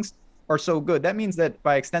doing things, are so good, that means that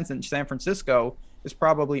by extension, San Francisco is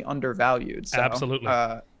probably undervalued. So, absolutely.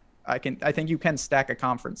 I think you can stack a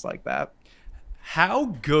conference like that.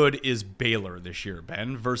 How good is Baylor this year,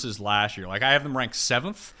 Ben, versus last year? I have them ranked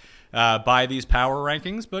 7th by these power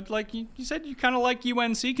rankings, but you said you kind of like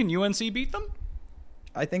UNC. Can UNC beat them?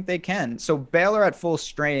 I think they can. So Baylor at full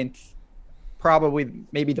strength, probably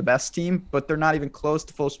maybe the best team, but they're not even close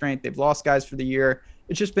to full strength. They've lost guys for the year.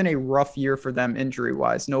 It's just been a rough year for them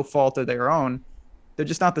injury-wise. No fault of their own. They're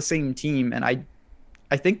just not the same team, and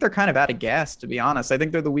I think they're kind of out of gas, to be honest. I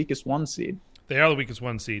think they're the weakest 1 seed. They are the weakest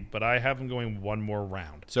 1 seed, but I have them going one more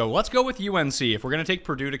round. So let's go with UNC. If we're going to take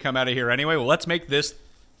Purdue to come out of here anyway, well, let's make this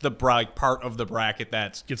the part of the bracket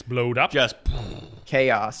that's gets blowed up. Just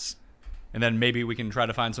chaos. And then maybe we can try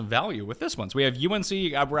to find some value with this one. So we have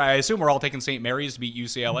UNC. I assume we're all taking St. Mary's to beat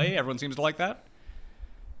UCLA. Mm-hmm. Everyone seems to like that.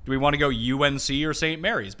 Do we want to go UNC or St.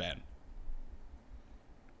 Mary's, Ben?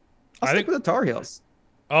 I'll stick with the Tar Heels.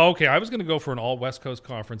 Oh, okay. I was going to go for an all West Coast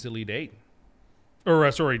Conference Elite 8. Or,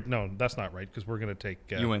 sorry, no, that's not right, because we're going to take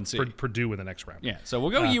UNC. Purdue in the next round. Yeah, so we'll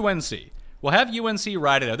go UNC. We'll have UNC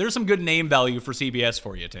ride it out. There's some good name value for CBS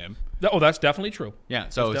for you, Tim. Oh, that's definitely true. Yeah,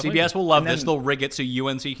 so CBS will love this. They'll rig it so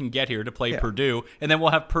UNC can get here to play Purdue, and then we'll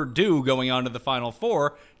have Purdue going on to the Final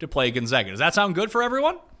Four to play Gonzaga. Does that sound good for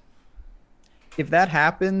everyone? If that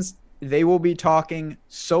happens, they will be talking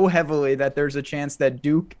so heavily that there's a chance that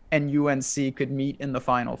Duke and UNC could meet in the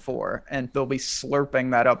Final Four, and they'll be slurping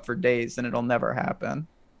that up for days, and it'll never happen.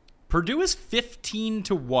 Purdue is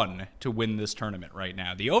 15-1 to win this tournament right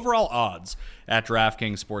now. The overall odds at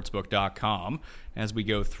DraftKingsSportsbook.com as we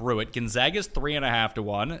go through it. Gonzaga's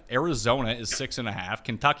 3.5-1. Arizona is 6.5.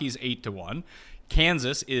 Kentucky's 8-1.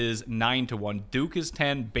 Kansas is 9-1. Duke is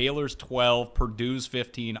 10. Baylor's 12. Purdue's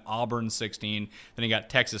 15. Auburn 16. Then you got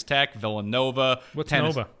Texas Tech, Villanova. What's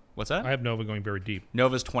Nova? What's that? I have Nova going very deep.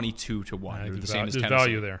 Nova's 22-1. They're the same as Tennessee. There's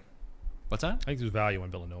value there. What's that? I think there's value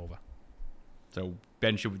in Villanova. So,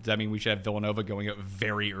 Ben, does that mean we should have Villanova going up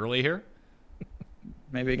very early here?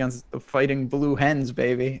 Maybe against the Fighting Blue Hens,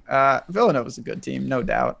 baby. Villanova's a good team, no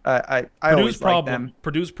doubt. I always like them.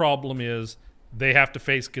 Purdue's problem is they have to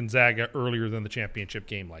face Gonzaga earlier than the championship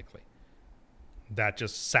game, likely. That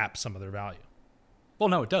just saps some of their value. Well,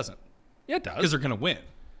 no, it doesn't. Yeah, it does. Because they're going to win.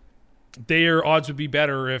 Their odds would be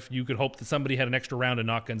better if you could hope that somebody had an extra round and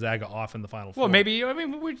knock Gonzaga off in the Final Four. Well, maybe. I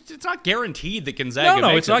mean, it's not guaranteed that Gonzaga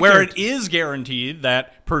makes it's not it. Where guaranteed. It is guaranteed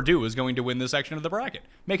that Purdue is going to win this section of the bracket.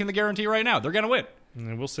 Making the guarantee right now. They're going to win.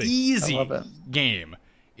 And we'll see. Easy game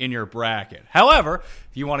in your bracket. However,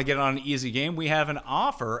 if you want to get on an easy game, we have an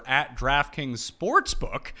offer at DraftKings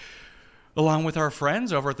Sportsbook, along with our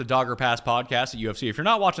friends over at the Dogger Pass podcast at UFC. If you're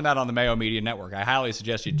not watching that on the Mayo Media Network, I highly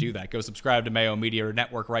suggest you do that. Go subscribe to Mayo Media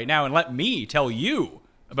Network right now and let me tell you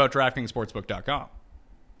about DraftKingsSportsbook.com.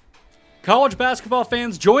 College basketball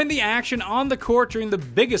fans, join the action on the court during the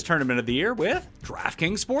biggest tournament of the year with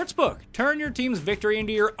DraftKings Sportsbook. Turn your team's victory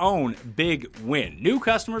into your own big win. New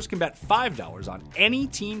customers can bet $5 on any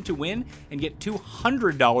team to win and get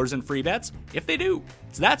 $200 in free bets if they do.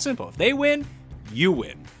 It's that simple. If they win, you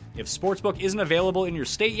win. If Sportsbook isn't available in your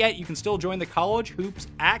state yet, you can still join the college hoops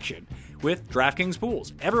action with DraftKings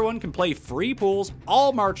Pools. Everyone can play free pools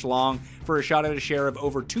all March long for a shot at a share of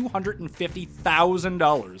over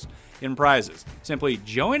 $250,000 in prizes. Simply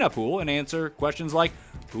join a pool and answer questions like,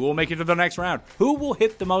 who will make it to the next round? Who will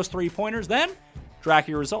hit the most three-pointers? Then track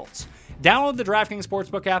your results. Download the DraftKings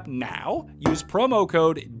Sportsbook app now. Use promo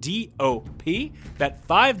code DOP. Bet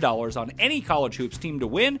 $5 on any college hoops team to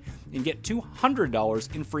win and get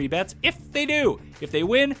 $200 in free bets if they do. If they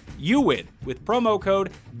win, you win with promo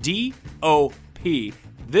code DOP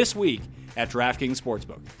this week at DraftKings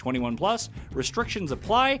Sportsbook. 21 plus, restrictions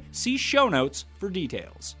apply. See show notes for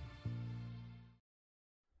details.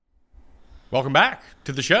 Welcome back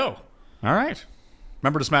to the show. All right.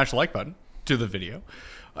 Remember to smash the like button to the video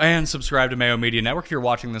and subscribe to Mayo Media Network. If you're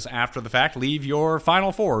watching this after the fact, leave your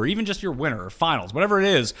Final Four or even just your winner or finals, whatever it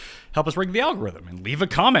is. Help us rig the algorithm and leave a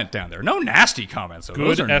comment down there. No nasty comments. So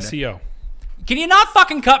Good SEO. Can you not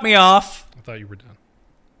fucking cut me off? I thought you were done.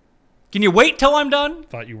 Can you wait till I'm done?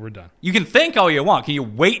 Thought you were done. You can think all you want. Can you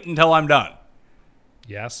wait until I'm done?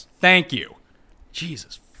 Yes. Thank you.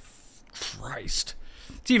 Jesus Christ.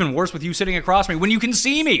 It's even worse with you sitting across me when you can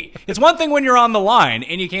see me. It's one thing when you're on the line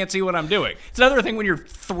and you can't see what I'm doing. It's another thing when you're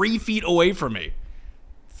 3 feet away from me.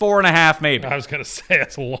 4.5 maybe. I was going to say,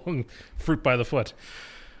 that's a long fruit by the foot.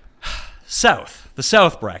 South. The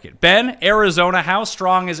South bracket. Ben, Arizona. How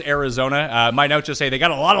strong is Arizona? My notes just say they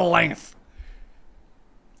got a lot of length.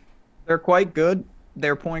 They're quite good.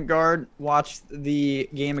 Their point guard watched the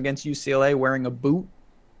game against UCLA wearing a boot.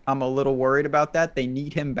 I'm a little worried about that. They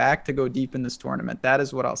need him back to go deep in this tournament. That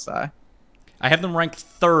is what I'll say. I have them ranked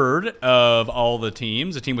third of all the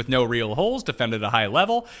teams. A team with no real holes, defended at a high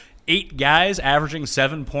level. 8 guys averaging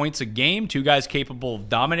 7 points a game. 2 guys capable of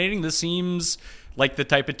dominating. This seems like the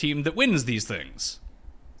type of team that wins these things.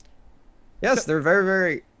 Yes, they're very,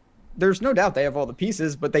 very... There's no doubt they have all the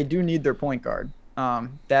pieces, but they do need their point guard.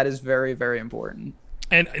 That is very, very important.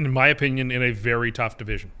 And in my opinion, in a very tough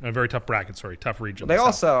division, a very tough bracket, tough region. They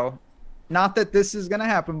also, not that this is going to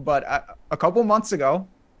happen, but a couple months ago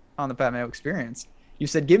on the Pat Mayo Experience, you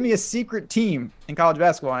said, give me a secret team in college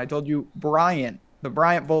basketball. And I told you Bryant, the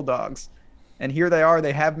Bryant Bulldogs. And here they are.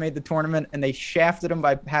 They have made the tournament, and they shafted them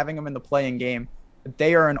by having them in the play-in game.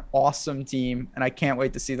 They are an awesome team, and I can't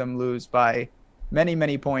wait to see them lose by many,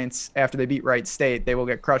 many points after they beat Wright State. They will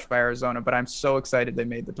get crushed by Arizona, but I'm so excited they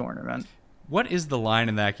made the tournament. What is the line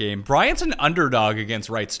in that game? Bryant's an underdog against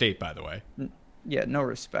Wright State, by the way. Yeah, no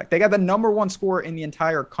respect. They got the #1 scorer in the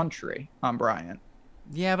entire country on Bryant.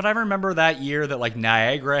 Yeah, but I remember that year that like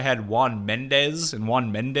Niagara had Juan Mendez, and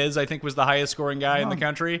Juan Mendez, I think, was the highest scoring guy in the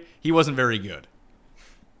country. He wasn't very good.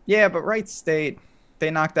 Yeah, but Wright State,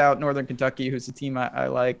 they knocked out Northern Kentucky, who's a team I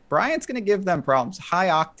like. Bryant's going to give them problems. High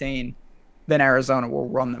octane, then Arizona will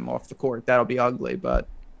run them off the court. That'll be ugly, but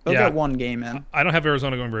they'll get one game in. I don't have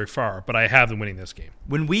Arizona going very far, but I have them winning this game.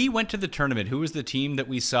 When we went to the tournament, who was the team that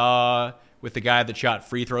we saw with the guy that shot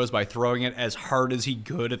free throws by throwing it as hard as he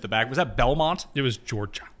could at the back? Was that Belmont? It was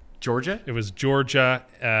Georgia. Georgia? It was Georgia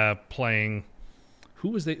playing... Who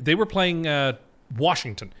was they? They were playing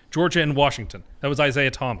Washington. Georgia and Washington. That was Isaiah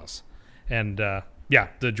Thomas. And,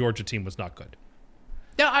 the Georgia team was not good.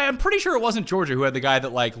 Yeah, I'm pretty sure it wasn't Georgia who had the guy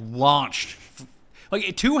that, like, launched...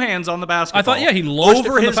 Like 2 hands on the basketball. I thought, he launched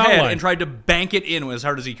over it from his the foul head line and tried to bank it in as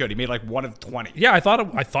hard as he could. He made like 1 of 20. Yeah, I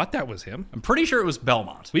thought that was him. I'm pretty sure it was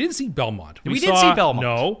Belmont. We didn't see Belmont. We did see Belmont.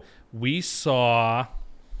 No, we saw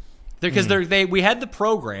because we had the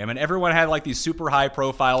program and everyone had like these super high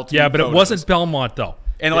profile team. Yeah, but photos. It wasn't Belmont though.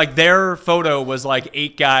 And like their photo was like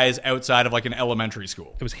 8 guys outside of like an elementary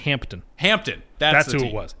school. It was Hampton. Hampton. That's the who team.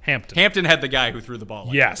 it was. Hampton. Hampton had the guy who threw the ball.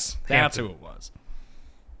 Yes, that's Hampton. who it was.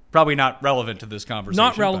 Probably not relevant to this conversation.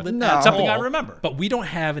 Not relevant. That's something I remember. But we don't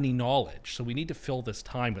have any knowledge, so we need to fill this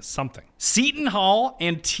time with something. Seton Hall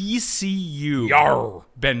and TCU. Yarr.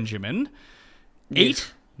 Benjamin.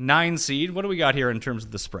 8, 9 seed. What do we got here in terms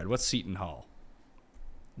of the spread? What's Seton Hall?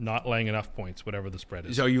 Not laying enough points, whatever the spread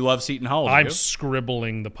is. So you love Seton Hall? I'm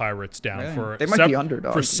scribbling the Pirates down for they might be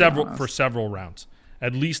underdogs for several rounds,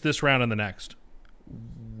 at least this round and the next.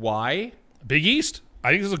 Why? Big East. I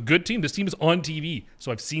think this is a good team. This team is on TV,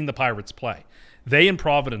 so I've seen the Pirates play. They and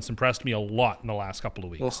Providence impressed me a lot in the last couple of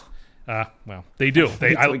weeks. Well, they do.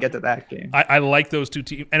 Until we get to that game. I like those two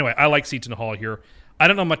teams. Anyway, I like Seton Hall here. I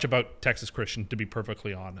don't know much about Texas Christian, to be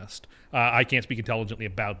perfectly honest. I can't speak intelligently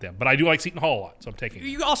about them, but I do like Seton Hall a lot, so I'm taking it.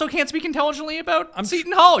 You also can't speak intelligently about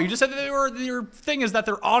Seton Hall. You just said that your thing is that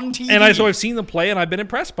they're on TV. And so I've seen them play, and I've been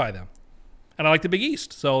impressed by them. And I like the Big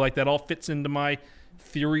East, so like that all fits into my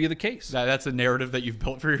theory of the case. That's a narrative that you've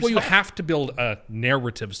built for yourself. Well, you have to build a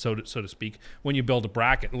narrative, so to speak, when you build a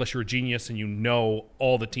bracket, unless you're a genius and you know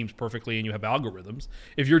all the teams perfectly and you have algorithms.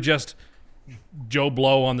 If you're just Joe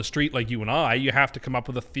Blow on the street like you and I, you have to come up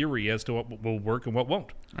with a theory as to what will work and what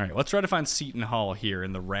won't. All right, let's try to find Seton Hall here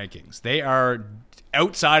in the rankings. They are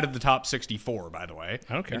outside of the top 64, by the way.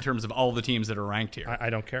 I don't care. In terms of all the teams that are ranked here. I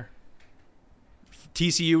don't care.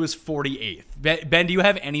 TCU is 48th. Ben, do you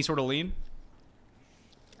have any sort of lean?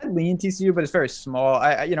 I lean TCU, but it's very small.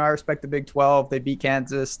 I respect the Big 12. They beat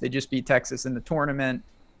Kansas. They just beat Texas in the tournament.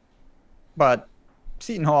 But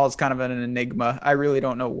Seton Hall is kind of an enigma. I really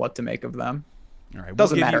don't know what to make of them. All right,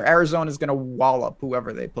 Doesn't matter. Arizona's going to wallop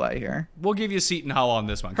whoever they play here. We'll give you Seton Hall on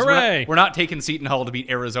this one. Hooray! We're not taking Seton Hall to beat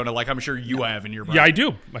Arizona like I'm sure you have in your mind. Yeah, I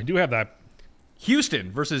do. I do have that.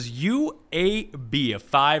 Houston versus UAB, a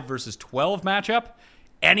 5 versus 12 matchup.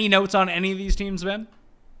 Any notes on any of these teams, Ben?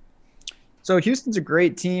 So Houston's a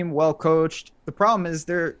great team, well coached. The problem is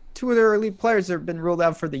two of their elite players have been ruled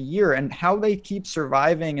out for the year, and how they keep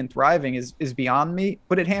surviving and thriving is beyond me,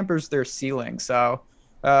 but it hampers their ceiling. So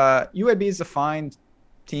UAB is a fine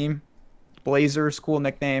team. Blazers, cool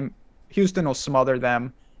nickname. Houston will smother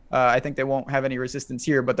them. I think they won't have any resistance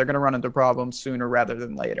here, but they're going to run into problems sooner rather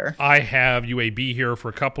than later. I have UAB here for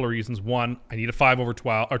a couple of reasons. One, I need a 5 over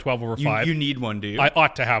 12 or 12 over 5. You need one, do you? I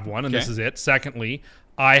ought to have one, and Okay. this is it. Secondly,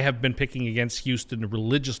 I have been picking against Houston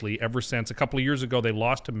religiously ever since a couple of years ago. They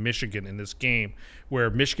lost to Michigan in this game, where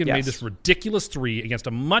Michigan made this ridiculous 3 against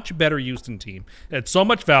a much better Houston team. It had so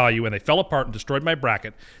much value, and they fell apart and destroyed my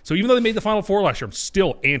bracket. So even though they made the Final Four last year, I'm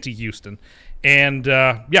still anti-Houston. And,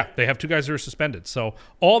 they have 2 guys that are suspended. So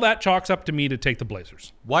all that chalks up to me to take the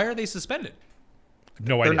Blazers. Why are they suspended?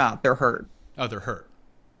 No idea. They're not. They're hurt. Oh, they're hurt.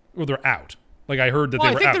 Or they're out. Like, I heard that Well,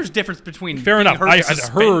 they I were think out. there's difference between Fair being enough. hurt I and heard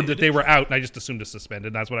suspended. that they were out, and I just assumed it's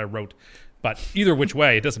suspended. That's what I wrote. But either which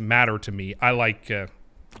way, it doesn't matter to me. I like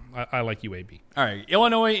UAB. All right,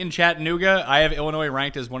 Illinois in Chattanooga. I have Illinois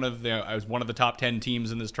ranked as one of the top 10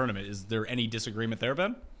 teams in this tournament. Is there any disagreement there,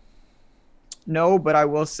 Ben? No, but I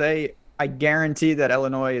will say I guarantee that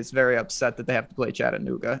Illinois is very upset that they have to play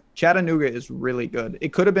Chattanooga. Chattanooga is really good.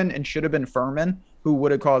 It could have been and should have been Furman, who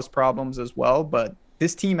would have caused problems as well, but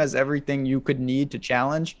this team has everything you could need to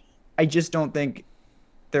challenge. I just don't think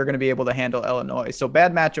they're going to be able to handle Illinois. So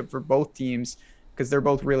bad matchup for both teams because they're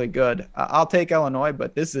both really good. I'll take Illinois,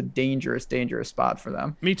 but this is a dangerous, dangerous spot for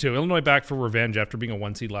them. Me too. Illinois back for revenge after being a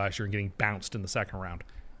 1 seed last year and getting bounced in the second round.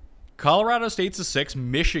 Colorado State's a 6.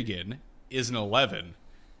 Michigan is an 11.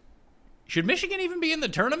 Should Michigan even be in the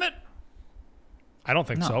tournament? I don't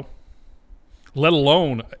think so. Let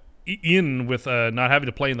alone in with not having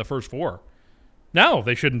to play in the first 4. No,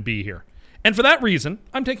 they shouldn't be here. And for that reason,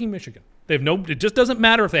 I'm taking Michigan. It just doesn't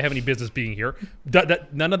matter if they have any business being here.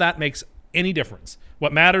 None of that makes any difference.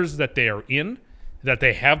 What matters is that they are in, that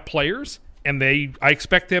they have players, and I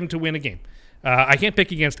expect them to win a game. I can't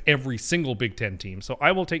pick against every single Big Ten team, so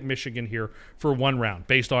I will take Michigan here for 1 round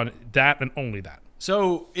based on that and only that.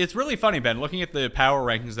 So it's really funny, Ben, looking at the power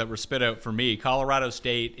rankings that were spit out for me, Colorado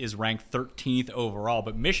State is ranked 13th overall,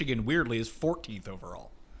 but Michigan, weirdly, is 14th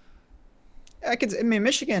overall.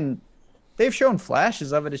 Michigan, they've shown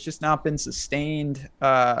flashes of it. It's just not been sustained.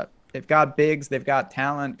 They've got bigs. They've got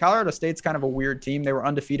talent. Colorado State's kind of a weird team. They were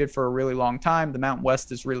undefeated for a really long time. The Mountain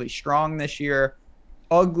West is really strong this year.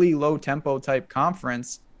 Ugly, low-tempo type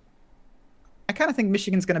conference. I kind of think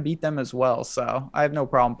Michigan's going to beat them as well, so I have no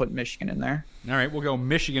problem putting Michigan in there. All right, we'll go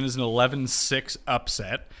Michigan as an 11-6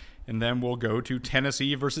 upset, and then we'll go to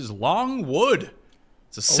Tennessee versus Longwood.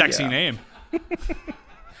 It's a sexy name.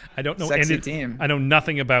 I don't know Sexy team. I know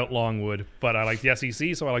nothing about Longwood, but I like the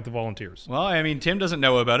SEC, so I like the Volunteers. Well, I mean, Tim doesn't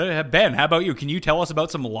know about it. Ben, how about you? Can you tell us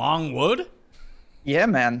about some Longwood? Yeah,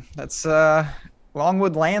 man. That's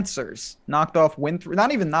Longwood Lancers. Knocked off Winthrop.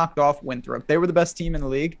 Not even knocked off Winthrop. They were the best team in the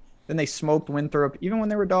league. Then they smoked Winthrop, even when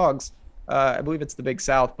they were dogs. I believe it's the Big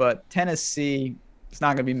South, but Tennessee is not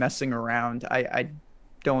going to be messing around. I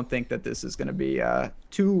don't think that this is going to be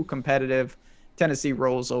too competitive. Tennessee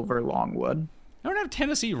rolls over Longwood. I don't have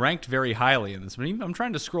Tennessee ranked very highly in this. I'm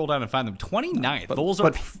trying to scroll down and find them.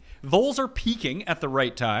 29th. Vols are peaking at the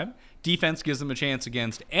right time. Defense gives them a chance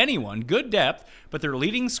against anyone. Good depth, but their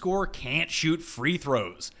leading scorer can't shoot free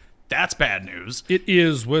throws. That's bad news. It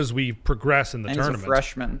is as we progress in the tournament. He's a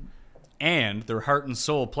freshman. And their heart and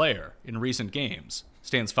soul player in recent games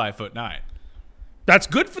stands 5'9". That's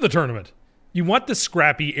good for the tournament. You want the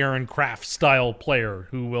scrappy Aaron Kraft style player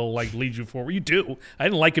who will lead you forward. You do. I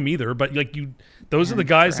didn't like him either, but those are the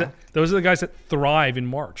guys that thrive in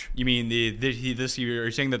March. You mean this year? Are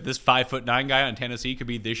you saying that this 5'9" guy on Tennessee could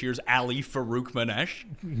be this year's Ali Farouk Manesh?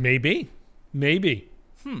 Maybe.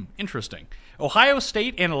 Interesting. Ohio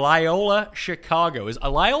State and Loyola Chicago. Is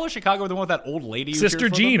Loyola Chicago the one with that old lady? Sister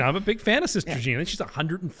Jean. I'm a big fan of Sister Jean. I think she's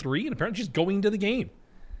 103, and apparently she's going to the game.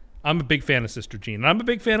 I'm a big fan of Sister Jean. And I'm a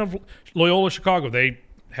big fan of Loyola Chicago. They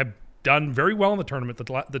have done very well in the tournament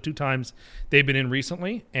the 2 times they've been in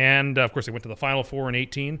recently. And, of course, they went to the Final Four in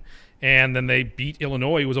 2018. And then they beat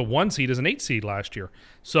Illinois, who was a 1 seed, as an 8 seed last year.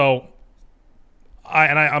 So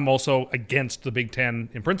I'm also against the Big Ten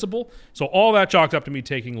in principle. So all that chalked up to me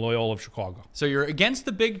taking Loyola of Chicago. So you're against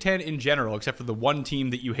the Big Ten in general, except for the one team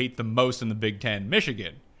that you hate the most in the Big Ten,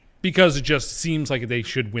 Michigan. Because it just seems like they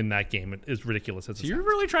should win that game. It is ridiculous. So you're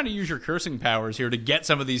really trying to use your cursing powers here to get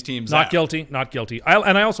some of these teams Not out. guilty, not guilty.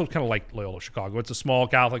 I also kind of like Loyola Chicago. It's a small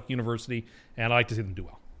Catholic university, and I like to see them do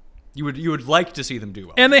well. You would like to see them do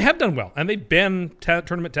well. And they have done well, and they've been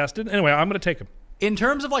tournament tested. Anyway, I'm going to take them. In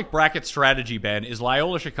terms of like bracket strategy, Ben, is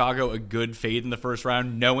Loyola Chicago a good fade in the first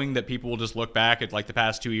round, knowing that people will just look back at like the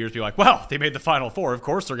past 2 years, be like, well, they made the Final Four. Of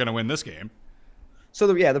course they're going to win this game. So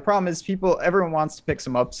the problem is everyone wants to pick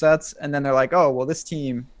some upsets, and then they're like, oh, well, this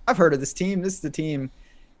team, I've heard of this team. This is the team.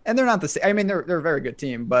 And they're not the same. I mean, they're a very good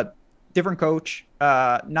team, but different coach,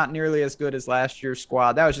 not nearly as good as last year's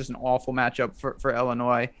squad. That was just an awful matchup for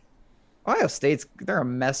Illinois. Ohio State's, they're a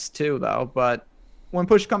mess too, though. But when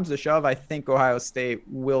push comes to shove, I think Ohio State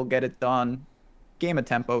will get it done. Game of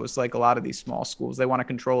tempo is like a lot of these small schools. They want to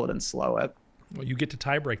control it and slow it. Well, you get to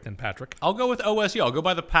tiebreak then, Patrick. I'll go with OSU. I'll go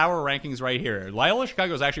by the power rankings right here. Loyola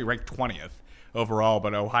Chicago is actually ranked 20th overall,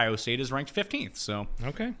 but Ohio State is ranked 15th. So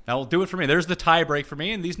okay, that'll do it for me. There's the tie break for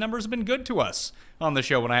me, and these numbers have been good to us on the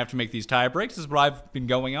show when I have to make these tie breaks. This is what I've been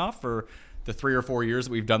going off for the 3 or 4 years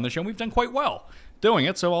that we've done the show, and we've done quite well doing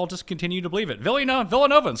it, so I'll just continue to believe it.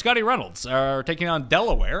 Villanova and Scotty Reynolds are taking on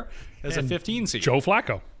Delaware as a 15 seed. Joe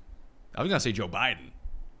Flacco. I was going to say Joe Biden.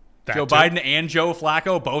 That Joe too. Biden and Joe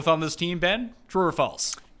Flacco both on this team, Ben? True or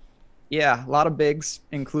false? Yeah, a lot of bigs,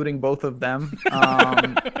 including both of them.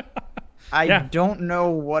 I don't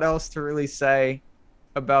know what else to really say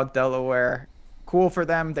about Delaware. Cool for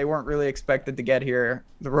them. They weren't really expected to get here.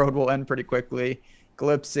 The road will end pretty quickly.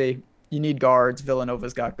 Gillespie, you need guards.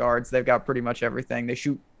 Villanova's got guards. They've got pretty much everything. They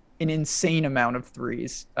shoot an insane amount of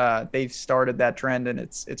threes. They've started that trend, and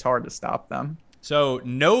it's hard to stop them. So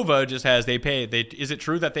Nova just has is it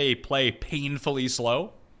true that they play painfully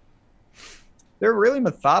slow? They're really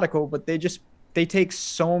methodical, but they take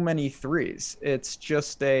so many threes. It's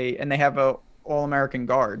just and they have a All-American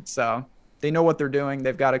guard, so they know what they're doing.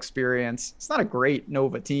 They've got experience. It's not a great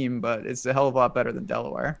Nova team, but it's a hell of a lot better than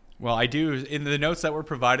Delaware. Well, I do, in the notes that were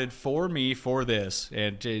provided for me for this,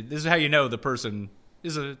 and this is how you know the person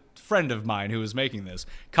is a friend of mine who is making this.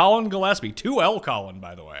 Colin Gillespie, 2L Colin,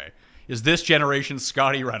 by the way, is this generation's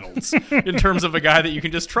Scotty Reynolds in terms of a guy that you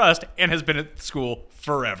can just trust and has been at school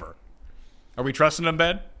forever. Are we trusting him,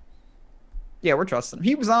 Ben? Yeah, we're trusting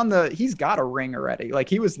him. He's got a ring already. Like,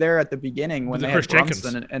 he was there at the beginning when they had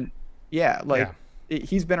Brunson. And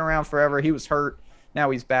he's been around forever. He was hurt.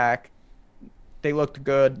 Now he's back. They looked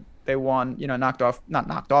good. They won, not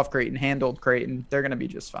knocked off Creighton, handled Creighton. They're going to be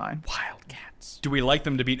just fine. Wildcats. Do we like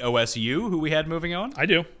them to beat OSU, who we had moving on? I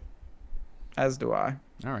do. As do I.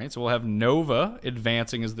 All right, so we'll have Nova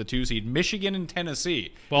advancing as the 2 seed. Michigan and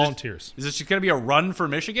Tennessee. Volunteers. Is this just going to be a run for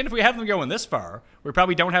Michigan? If we have them going this far, we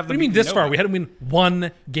probably don't have them. What do you mean this Nova. far? We had them win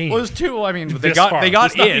one game. Well, it was 2. I mean, they This got far.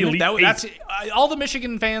 in. That's All the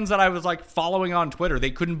Michigan fans that I was like following on Twitter,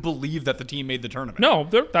 they couldn't believe that the team made the tournament. No,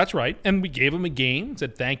 that's right. And we gave them a game.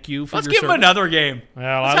 Said thank you for Let's your give them service. another game.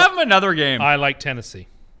 Well, Let's have them another game. I like Tennessee.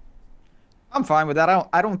 I'm fine with that.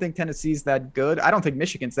 I don't think Tennessee's that good. I don't think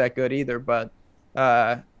Michigan's that good either, but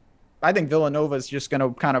I think Villanova's just going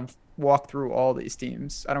to kind of walk through all these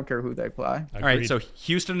teams. I don't care who they play. All right, so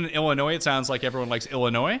Houston and Illinois, it sounds like everyone likes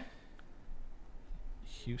Illinois.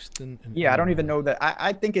 Houston and I don't even know that.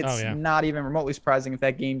 I think it's yeah. not even remotely surprising if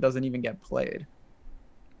that game doesn't even get played.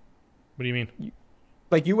 What do you mean?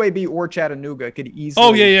 Like UAB or Chattanooga could easily.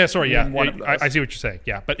 Oh, yeah. Sorry, yeah. win one of those. I see what you're saying.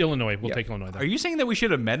 Yeah, but Illinois, we'll take Illinois there. Are you saying that we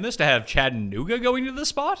should amend this to have Chattanooga going to the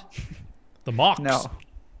spot? The Mocs.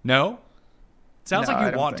 No? Sounds No, like I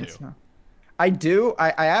you don't want think to. so. I do.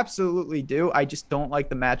 I absolutely do. I just don't like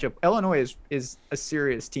the matchup. Illinois is a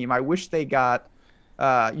serious team. I wish they got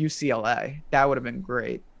UCLA. That would have been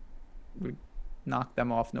great. We'd knock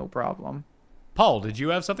them off, no problem. Paul, did you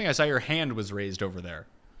have something? I saw your hand was raised over there.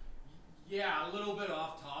 Yeah, a little bit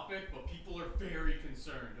off topic, but people are very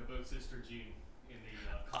concerned about Sister Jean in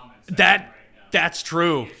the comments section right now. That's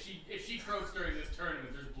true. If she croaks during this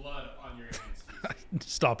tournament, there's blood on your hands.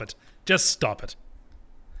 Stop it. Just stop it.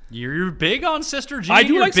 You're big on Sister Jean. I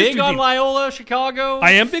do You're like big Sister on Jean. Loyola Chicago.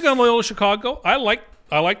 I am big on Loyola Chicago. I like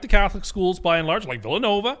the Catholic schools by and large, like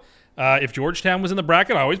Villanova. If Georgetown was in the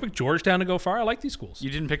bracket, I always pick Georgetown to go far. I like these schools. You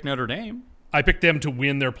didn't pick Notre Dame. I picked them to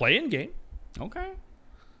win their play-in game. Okay.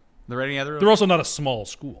 Are there any other? They're also not a small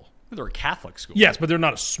school. They're a Catholic school. Yes, but they're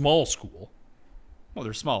not a small school. Well,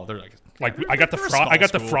 they're small. They're I got they're a small the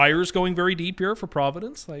school. Friars going very deep here for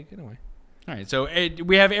Providence. Like, anyway. All right, so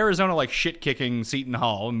we have Arizona like shit-kicking Seton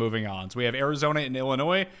Hall and moving on. So we have Arizona and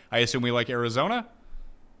Illinois. I assume we like Arizona?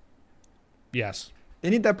 Yes. They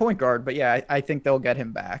need that point guard, but yeah, I think they'll get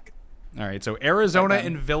him back. All right, so Arizona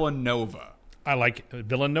and Villanova. I like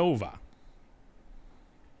Villanova.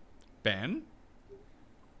 Ben?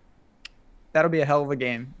 That'll be a hell of a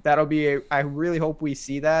game. I really hope we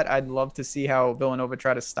see that. I'd love to see how Villanova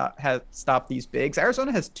try to stop these bigs.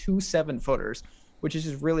 Arizona has 2 7-footers, which is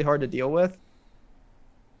just really hard to deal with.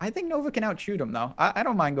 I think Nova can outshoot them, though. I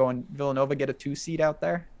don't mind going Villanova, get a 2 seed out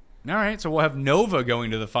there. All right, so we'll have Nova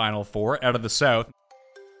going to the Final Four out of the South.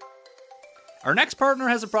 Our next partner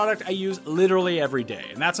has a product I use literally every day,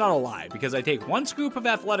 and that's not a lie, because I take 1 scoop of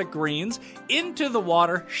Athletic Greens into the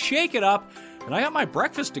water, shake it up, and I got my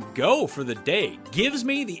breakfast to go for the day. Gives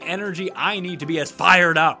me the energy I need to be as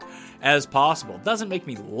fired up as possible. Doesn't make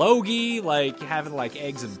me logy like having like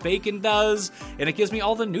eggs and bacon does, and it gives me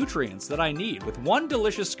all the nutrients that I need. With 1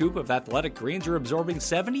 delicious scoop of Athletic Greens, you're absorbing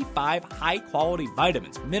 75 high-quality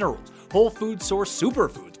vitamins, minerals, whole food source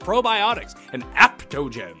superfoods, probiotics, and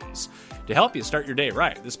adaptogens to help you start your day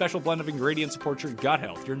right. This special blend of ingredients supports your gut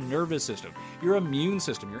health, your nervous system, your immune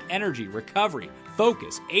system, your energy, recovery,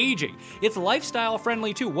 focus, aging. It's lifestyle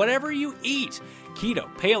friendly too. Whatever you eat, keto,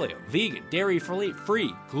 paleo, vegan, dairy-free,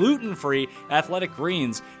 gluten-free, Athletic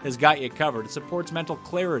Greens has got you covered. It supports mental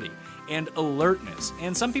clarity and alertness.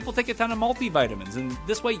 And some people take a ton of multivitamins, and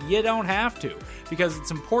this way you don't have to, because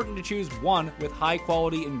it's important to choose one with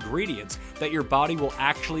high-quality ingredients that your body will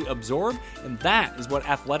actually absorb, and that is what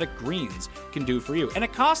Athletic Greens can do for you. And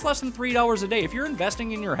it costs less than $3 a day. If you're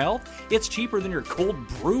investing in your health, it's cheaper than your cold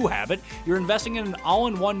brew habit. You're investing in an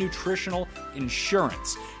all-in-one nutritional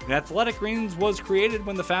insurance. And Athletic Greens was created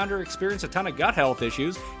when the founder experienced a ton of gut health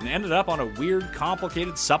issues and ended up on a weird,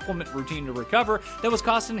 complicated supplement routine to recover that was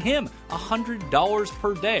costing him $100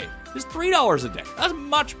 per day. Just $3 a day. That's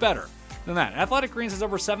much better than that. Athletic Greens has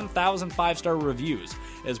over 7,000 5-star reviews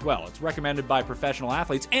as well. It's recommended by professional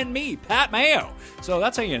athletes and me, Pat Mayo. So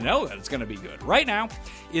that's how you know that it's going to be good. Right now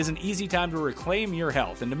is an easy time to reclaim your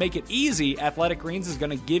health. And to make it easy, Athletic Greens is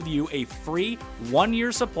going to give you a free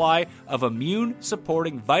 1-year supply of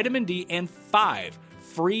immune-supporting vitamin D and 5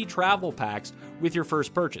 free travel packs with your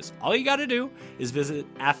first purchase. All you got to do is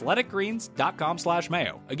visit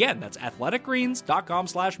athleticgreens.com/mayo. Again, that's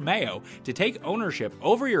athleticgreens.com/mayo to take ownership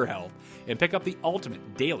over your health and pick up the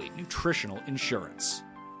ultimate daily nutritional insurance.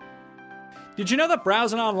 Did you know that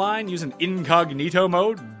browsing online using incognito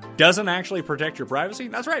mode doesn't actually protect your privacy?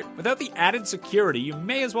 That's right. Without the added security, you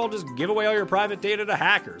may as well just give away all your private data to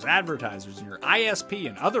hackers, advertisers, and your ISP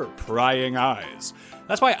and other prying eyes.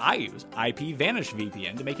 That's why I use IPVanish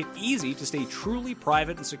VPN to make it easy to stay truly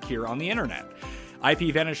private and secure on the internet.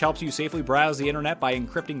 IPVanish helps you safely browse the internet by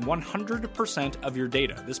encrypting 100% of your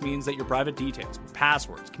data. This means that your private details,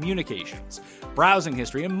 passwords, communications, browsing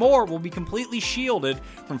history, and more will be completely shielded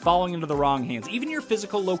from falling into the wrong hands. Even your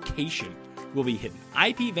physical location will be hidden.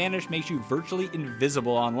 IPVanish makes you virtually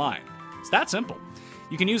invisible online. It's that simple.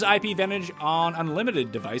 You can use IPVanish on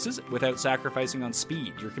unlimited devices without sacrificing on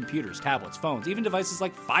speed, your computers, tablets, phones, even devices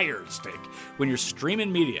like Fire Stick when you're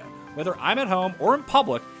streaming media. Whether I'm at home or in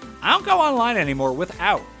public, I don't go online anymore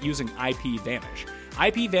without using IPVanish.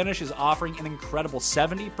 IPVanish is offering an incredible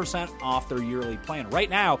 70% off their yearly plan right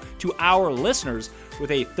now to our listeners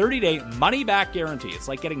with a 30-day money-back guarantee. It's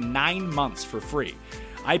like getting 9 months for free.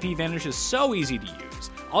 IPVanish is so easy to use.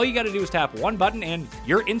 All you got to do is tap one button and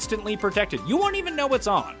you're instantly protected. You won't even know what's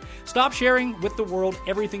on. Stop sharing with the world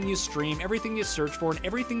everything you stream, everything you search for, and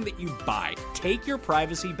everything that you buy. Take your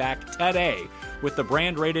privacy back today with the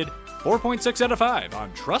brand rated 4.6 out of 5 on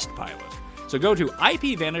Trustpilot. So go to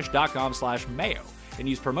ipvanish.com/mayo and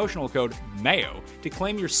use promotional code MAYO to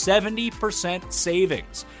claim your 70%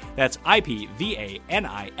 savings. That's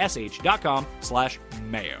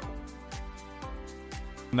ipvanish.com/mayo.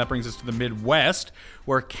 And that brings us to the Midwest,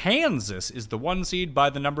 where Kansas is the 1 seed. By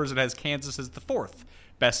the numbers, it has Kansas as the 4th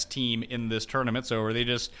best team in this tournament. So are they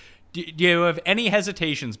just... Do you have any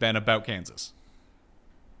hesitations, Ben, about Kansas?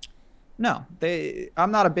 No.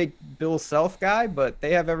 I'm not a big Bill Self guy, but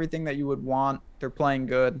they have everything that you would want. They're playing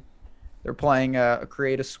good. They're playing a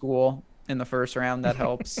creative school in the first round. That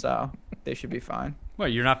helps. So they should be fine. Well,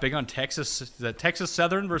 you're not big on Texas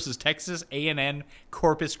Southern versus Texas A&M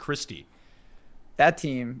Corpus Christi. That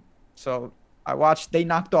team, so they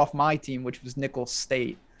knocked off my team, which was Nicholls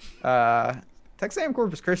State. Texas A&M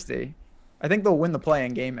Corpus Christi, I think they'll win the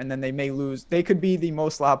play-in game, and then they may lose. They could be the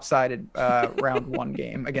most lopsided round 1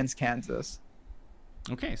 game against Kansas.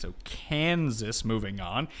 Okay, so Kansas moving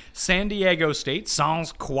on. San Diego State,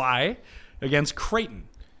 Sans Quai, against Creighton.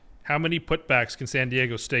 How many putbacks can San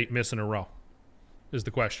Diego State miss in a row? Is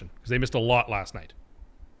the question, because they missed a lot last night.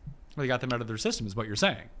 Well, they got them out of their system, is what you're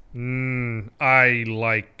saying. I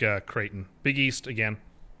like Creighton. Big East again.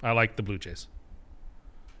 I like the Blue Jays.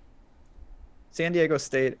 San Diego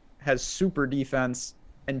State has super defense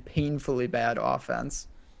and painfully bad offense.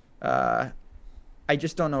 I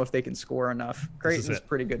just don't know if they can score enough. Creighton's a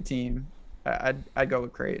pretty good team. I'd go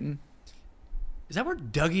with Creighton. Is that where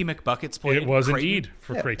Dougie McBuckets played? It was Creighton? indeed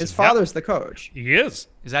for Creighton. His father's the coach. He is.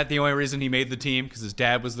 Is that the only reason he made the team? Because his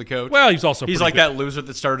dad was the coach? Well, he's also he's like that loser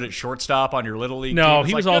that started at shortstop on your little league team. No, It's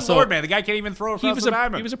he was like, also. Good Lord, man, the guy can't even throw across the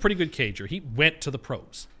diamond. He was a pretty good cager. He went to the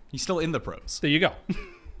pros. He's still in the pros. There you go.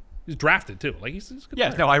 He's drafted too. Like he's a good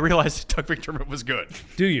player. No, I realized Doug McDermott was good.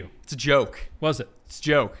 Do you? It's a joke. Was it? It's a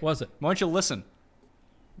joke. Was it? Why don't you listen?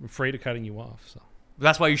 I'm afraid of cutting you off. So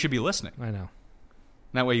That's why you should be listening. I know.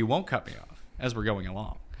 That way you won't cut me off as we're going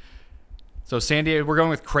along. So San Diego, we're going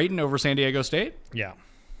with Creighton over San Diego State? Yeah.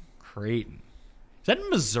 Creighton. Is that in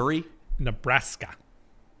Missouri? Nebraska.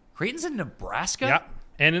 Creighton's in Nebraska? Yeah.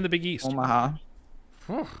 And in the Big East. Omaha.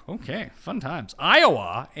 Okay, fun times.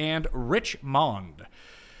 Iowa and Richmond.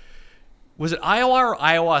 Was it Iowa or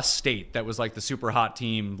Iowa State that was like the super hot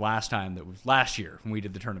team last year when we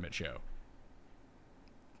did the tournament show?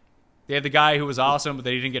 They had the guy who was awesome, but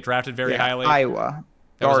they didn't get drafted very highly. Iowa.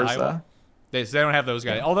 That was Garza. Iowa? They don't have those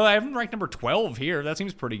guys. Yeah. Although I have them ranked number 12 here. That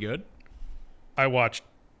seems pretty good. I watched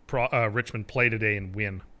Richmond play today and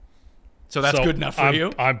win. So that's good enough for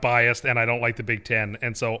you? I'm biased, and I don't like the Big Ten,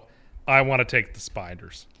 and so I want to take the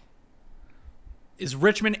Spiders. Is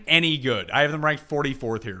Richmond any good? I have them ranked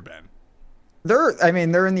 44th here, Ben. They're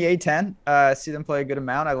in the A10. See them play a good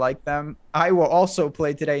amount. I like them. Iowa also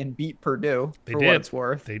played today and beat Purdue for what it's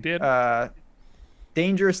worth. They did.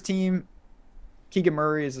 Dangerous team. Keegan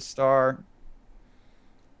Murray is a star.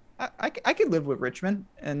 I could live with Richmond,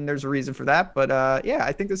 and there's a reason for that. But yeah,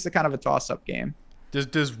 I think this is a kind of a toss-up game.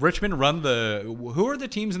 Does Richmond run who are the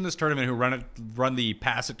teams in this tournament who run the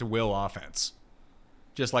pass it to Will offense?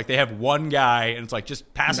 Just like they have one guy, and it's like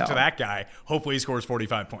just pass it to that guy. Hopefully he scores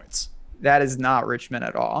 45 points. That is not Richmond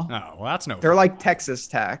at all. Oh, well, that's no. They're like Texas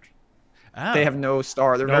Tech. Oh. They have no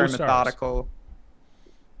star. They're very methodical.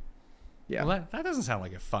 Yeah. Well, that doesn't sound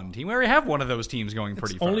like a fun team. We already have one of those teams going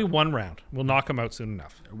pretty far. Only one round. We'll knock them out soon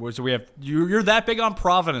enough. So we have you're that big on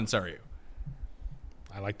Providence, are you?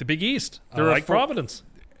 I like the Big East. I like Providence.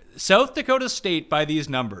 South Dakota State by these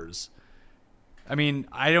numbers. I mean,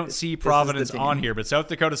 I don't see Providence on here, but South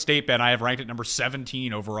Dakota State, Ben, I have ranked at number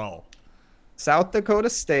 17 overall. South Dakota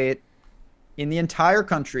State, in the entire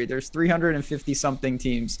country, there's 350-something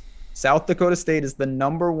teams. South Dakota State is the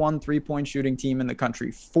number one three-point shooting team in the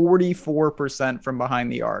country, 44% from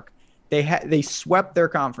behind the arc. They swept their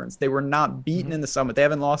conference. They were not beaten in the Summit. They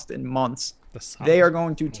haven't lost in months. They are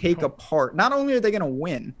going to take apart. Not only are they going to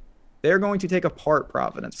win, they're going to take apart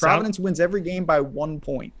Providence. Providence wins every game by 1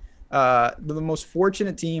 point. They're the most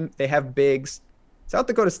fortunate team. They have bigs. South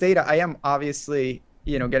Dakota State, I am obviously,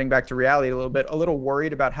 getting back to reality a little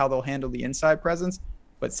worried about how they'll handle the inside presence.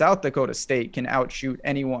 But South Dakota State can outshoot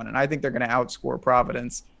anyone, and I think they're going to outscore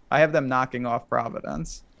Providence. I have them knocking off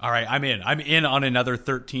Providence. All right, I'm in. I'm in on another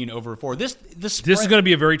 13 over 4. This is going to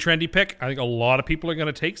be a very trendy pick. I think a lot of people are going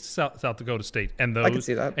to take South Dakota State, and those. I can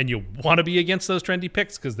see that. And you want to be against those trendy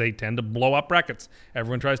picks because they tend to blow up brackets.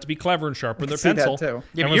 Everyone tries to be clever and sharpen their pencil. That too.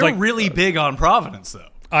 Yeah, but you're really big on Providence, though.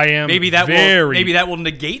 I am. Maybe that will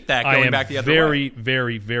negate that going back the other way. Very,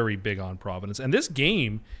 very, very big on Providence, and this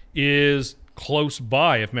game is close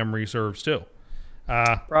by, if memory serves too.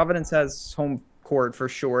 Providence has home court for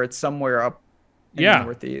sure. It's somewhere up in the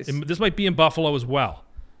Northeast. This might be in Buffalo as well,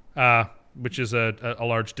 which is a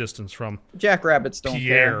large distance from Jackrabbits don't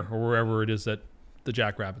Pierre care. or wherever it is that the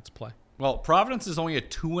Jackrabbits play. Well, Providence is only a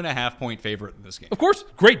 2.5-point favorite in this game. Of course.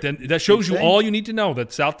 Great. Then that shows you all you need to know,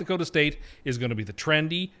 that South Dakota State is going to be the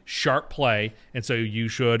trendy, sharp play, and so you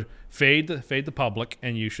should fade the public,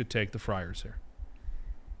 and you should take the Friars here.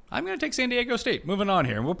 I'm going to take San Diego State. Moving on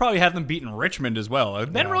here. And we'll probably have them beating Richmond as well.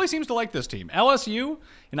 Ben really seems to like this team. LSU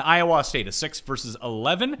and Iowa State, a 6 versus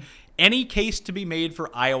 11. Any case to be made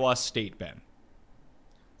for Iowa State, Ben?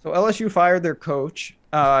 So LSU fired their coach.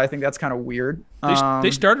 I think that's kind of weird.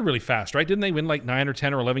 They started really fast, right? Didn't they win like 9 or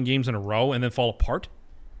 10 or 11 games in a row and then fall apart?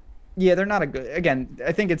 Yeah, they're not a good. Again,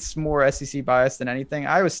 I think it's more SEC bias than anything.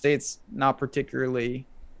 Iowa State's not particularly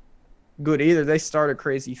good either. They started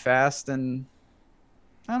crazy fast, and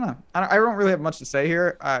I don't know. I don't really have much to say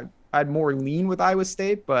here. I'd more lean with Iowa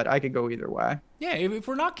State, but I could go either way. Yeah, if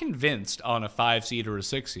we're not convinced on a 5 seed or a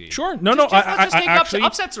 6 seed. Sure. No. I actually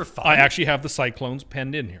upsets are fun. I actually have the Cyclones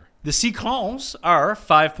penned in here. The Cyclones are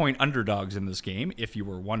 5-point underdogs in this game, if you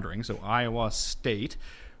were wondering. So Iowa State,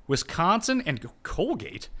 Wisconsin, and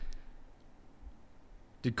Colgate.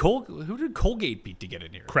 Who did Colgate beat to get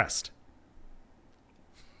in here? Crest.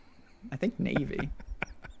 I think Navy.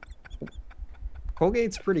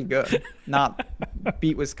 Colgate's pretty good. Not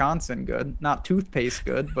beat Wisconsin good. Not toothpaste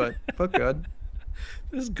good, but good.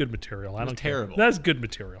 This is good material. I don't care. terrible. That's good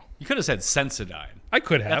material. You could have said Sensodyne. I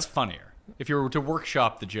could have. That's funnier. If you were to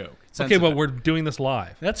workshop the joke. Okay, but Sensodyne. we're doing this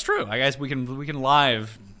live. That's true. I guess we can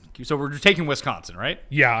live. So we're taking Wisconsin, right?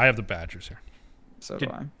 Yeah, I have the Badgers here. So do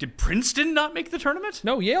I. Did Princeton not make the tournament?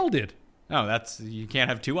 No, Yale did. No, you can't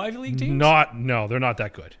have two Ivy League teams? No, they're not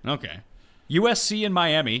that good. Okay. USC and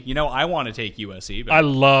Miami. You know, I want to take USC, but I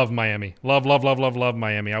love Miami. Love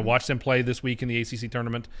Miami. I watched them play this week in the ACC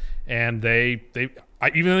tournament, and even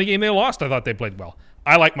in the game they lost, I thought they played well.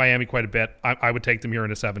 I like Miami quite a bit. I would take them here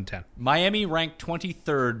in a 7-10. Miami ranked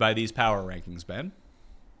 23rd by these power rankings, Ben.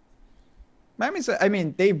 Miami's, I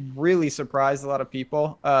mean, they really surprised a lot of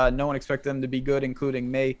people. No one expected them to be good, including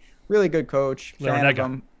me. Really good coach. Fan of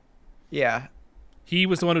him. Yeah. He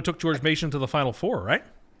was the one who took George Mason to the Final Four, right?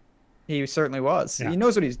 He certainly was. Yeah. He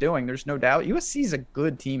knows what he's doing. There's no doubt. USC's a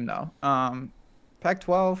good team, though.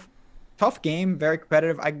 Pac-12, tough game, very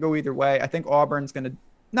competitive. I can go either way. I think Auburn's going to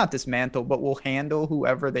not dismantle, but will handle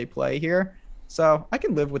whoever they play here. So I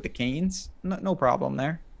can live with the Canes. No problem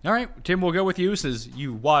there. All right, Tim, we'll go with you since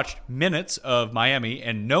you watched minutes of Miami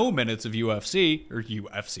and no minutes of USC.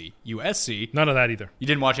 None of that either. You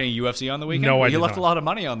didn't watch any UFC on the weekend? No, Well, I you did left not. a lot of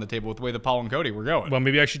money on the table with the way that Paul and Cody were going. Well,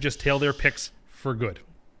 maybe I should just tail their picks for good.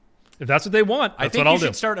 If that's what they want, I that's think what I'll you do.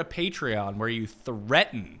 should start a Patreon where you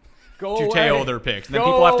threaten Go to away. tail their picks. And then Go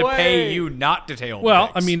people have to away. pay you not to tail Well,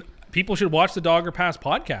 the picks. I mean, people should watch the Dogger Pass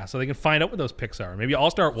podcast so they can find out what those picks are. Maybe I'll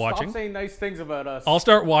start watching. Stop saying nice things about us. I'll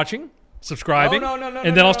start watching, subscribing, No,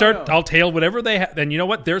 and then I'll tail whatever they have. Then you know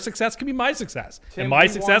what? Their success can be my success, Tim, and my we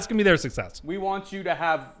success want- can be their success. We want you to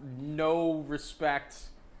have no respect.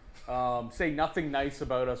 Say nothing nice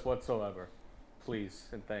about us whatsoever. Please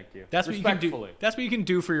and thank you. That's what you can do. Respectfully. That's what you can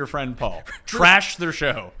do for your friend Paul. Trash their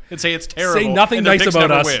show and say it's terrible. Say nothing and their nice picks about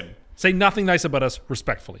never us. win. Say nothing nice about us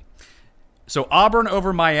respectfully. So Auburn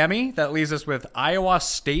over Miami. That leaves us with Iowa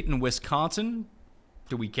State and Wisconsin.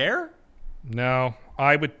 Do we care? No,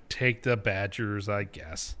 I would take the Badgers, I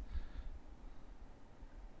guess.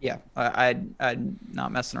 Yeah, I'm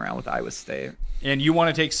not messing around with Iowa State. And you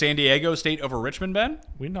want to take San Diego State over Richmond, Ben?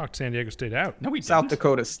 We knocked San Diego State out. No, we didn't. South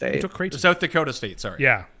Dakota We State. took Creighton. South Dakota State, sorry.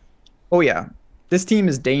 Yeah. Oh yeah, this team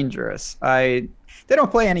is dangerous. They don't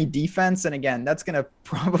play any defense, and again, that's gonna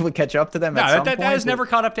probably catch up to them. No, at some that point, has but- never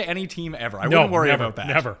caught up to any team ever. I No, wouldn't worry never, about that.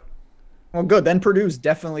 Never. Well, good. Then Purdue's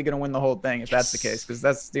definitely gonna win the whole thing if that's the case, because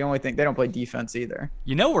that's the only thing. They don't play defense either.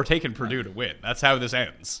 You know we're taking Purdue to win. That's how this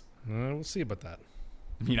ends. We'll see about that.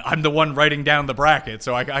 I mean, I'm the one writing down the bracket,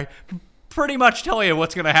 so I can pretty much tell you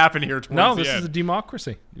what's going to happen here towards No, the this is end. a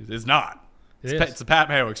democracy. It's not. It It's is. it's the Pat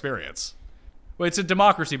Mayo experience. Well, it's a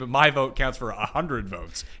democracy, but my vote counts for 100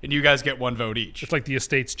 votes, and you guys get one vote each. It's like the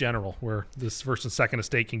Estates General, where this first and second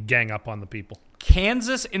estate can gang up on the people.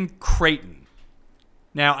 Kansas and Creighton.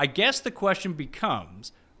 Now, I guess the question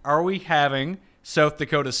becomes, are we having South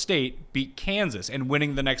Dakota State beat Kansas and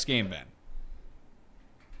winning the next game, Ben?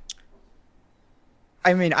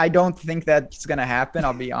 I mean, I don't think that's gonna happen.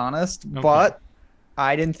 I'll be honest, but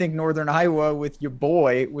I didn't think Northern Iowa with your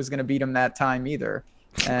boy was gonna beat them that time either.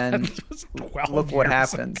 And That was 12 look what years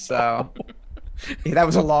happened. ago. So yeah, that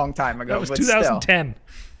was a long time ago. That was but still. 2010.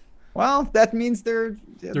 Well, that means they're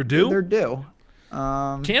due? They're due.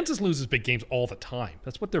 Kansas loses big games all the time.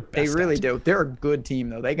 That's what they're They best really at. do. They're a good team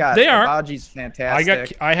though. They are. Abaji's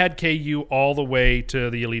fantastic. I had KU all the way to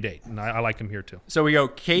the Elite Eight, and I like them here too. So we go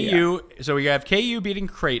KU. So we have KU beating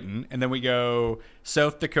Creighton, and then we go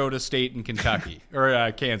South Dakota State and Kentucky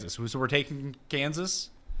or Kansas. So we're taking Kansas.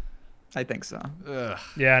 I think so.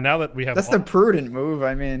 Yeah, now that we have That's the prudent move.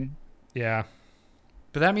 I mean, yeah.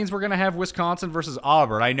 But that means we're going to have Wisconsin versus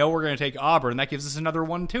Auburn. I know we're going to take Auburn. That gives us another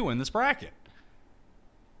 1-2 in this bracket.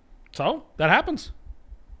 So that happens.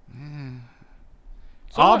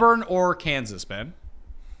 So Auburn or Kansas, Ben?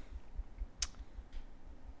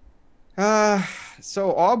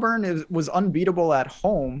 so Auburn was unbeatable at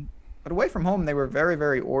home, but away from home they were very,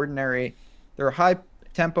 very ordinary. They're a high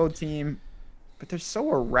tempo team, but they're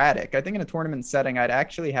so erratic. I think in a tournament setting, I'd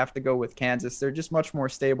actually have to go with Kansas. They're just much more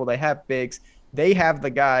stable. They have bigs. They have the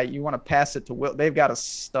guy. You want to pass it to Will. They've got a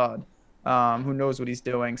stud who knows what he's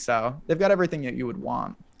doing. So they've got everything that you would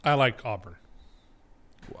want. I like Auburn.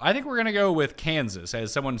 I think we're going to go with Kansas,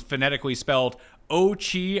 as someone phonetically spelled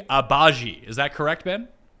Ochi Abaji. Is that correct, Ben?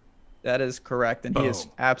 That is correct, and he is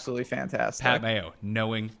Boom. absolutely fantastic. Pat Mayo,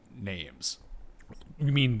 knowing names.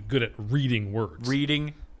 You mean good at reading words?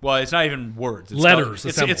 Reading. Well, it's not even words. It's Letters Spelled,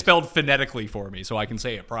 assembled. it's spelled phonetically for me, so I can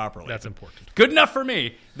say it properly. That's important. Good enough for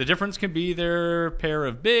me. The difference can be their pair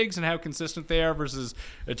of bigs and how consistent they are versus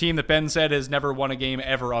a team that Ben said has never won a game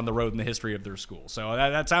ever on the road in the history of their school. So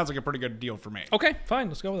that sounds like a pretty good deal for me. Okay, fine.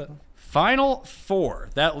 Let's go with it. Final four.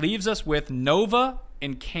 That leaves us with Nova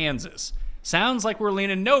and Kansas. Sounds like we're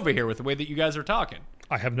leaning Nova here with the way that you guys are talking.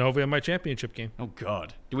 I have Nova in my championship game. Oh,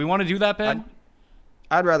 God. Do we want to do that, Ben?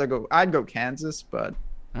 I'd go Kansas, but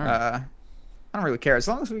I don't really care. As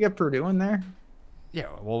long as we get Purdue in there. Yeah,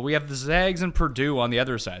 well, we have the Zags and Purdue on the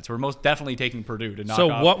other side, so we're most definitely taking Purdue to knock So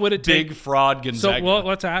off what would it take? big fraud Gonzaga. So well,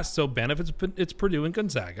 let's ask. So Ben, if it's Purdue and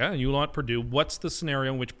Gonzaga, and you want Purdue, what's the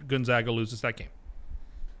scenario in which Gonzaga loses that game?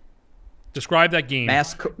 Describe that game.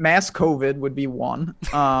 Mass COVID would be one.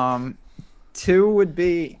 Two would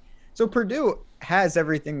be so Purdue has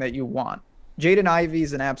everything that you want. Jaden Ivey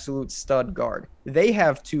is an absolute stud guard. They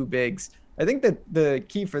have two bigs. I think that the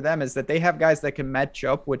key for them is that they have guys that can match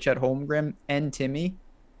up with Chet Holmgren and Timmy.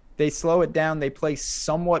 They slow it down. They play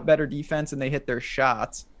somewhat better defense and they hit their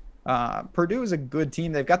shots. Purdue is a good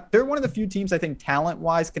team. They're one of the few teams I think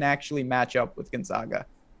talent-wise can actually match up with Gonzaga.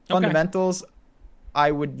 Fundamentals,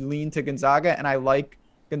 I would lean to Gonzaga, and I like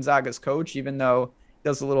Gonzaga's coach, even though he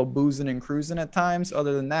does a little boozing and cruising at times.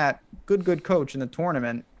 Other than that, good coach in the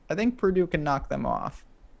tournament. I think Purdue can knock them off.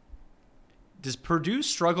 Does Purdue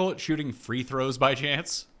struggle at shooting free throws by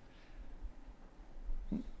chance?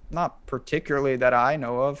 Not particularly that I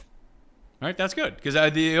know of. All right, that's good. Because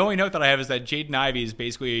the only note that I have is that Jaden Ivey is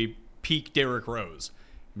basically peak Derrick Rose.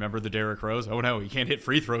 Remember the Derrick Rose? Oh, no, he can't hit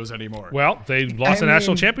free throws anymore. Well, they lost a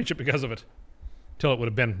national championship because of it. Till it would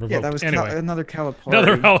have been revoked. Yeah, that was anyway. another Calipari.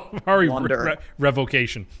 Another Calipari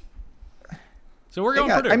revocation. So we're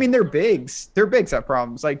going Purdue. I mean, they're bigs. Their bigs have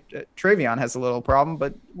problems. Like Travion has a little problem,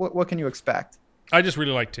 but what can you expect? I just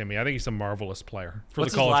really like Timmy. I think he's a marvelous player.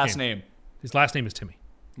 What's his last name? His last name is Timmy.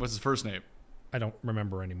 What's his first name? I don't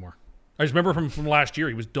remember anymore. I just remember from last year.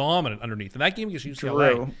 He was dominant underneath. And that game against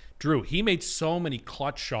UCLA, Drew, he made so many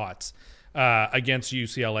clutch shots against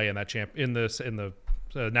UCLA in that in the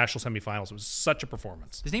national semifinals. It was such a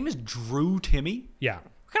performance. His name is Drew Timmy? Yeah.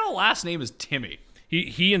 What kind of last name is Timmy?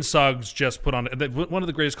 He and Suggs just put on one of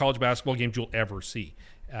the greatest college basketball games you'll ever see.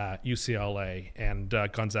 UCLA and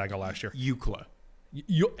Gonzaga last year. UCLA.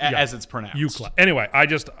 As it's pronounced. UCLA. Anyway,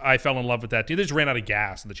 I fell in love with that team. They just ran out of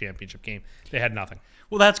gas in the championship game. They had nothing.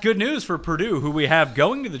 Well, that's good news for Purdue, who we have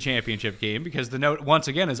going to the championship game, because the note, once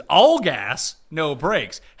again, is all gas, no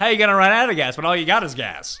brakes. How are you going to run out of gas when all you got is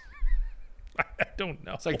gas? I don't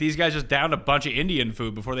know. It's like these guys just downed a bunch of Indian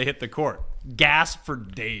food before they hit the court. Gas for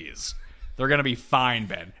days. They're going to be fine,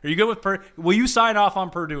 Ben. Are you good with Purdue? Will you sign off on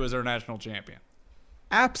Purdue as our national champion?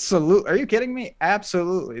 Absolutely. Are you kidding me?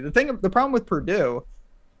 Absolutely. The problem with Purdue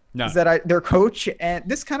is that their coach, and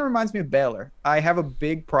this kind of reminds me of Baylor. I have a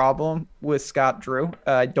big problem with Scott Drew.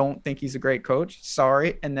 I don't think he's a great coach.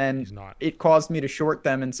 Sorry. And then it caused me to short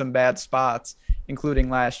them in some bad spots, including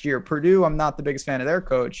last year. Purdue, I'm not the biggest fan of their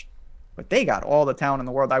coach, but they got all the talent in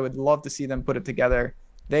the world. I would love to see them put it together.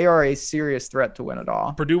 They are a serious threat to win it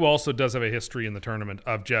all. Purdue also does have a history in the tournament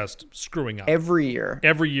of just screwing up. Every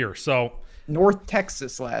year. So North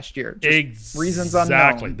Texas last year. Reasons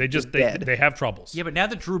unknown. Exactly. They have troubles. Yeah, but now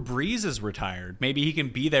that Drew Brees is retired, maybe he can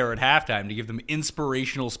be there at halftime to give them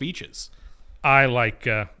inspirational speeches. I like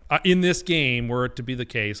in this game, were it to be the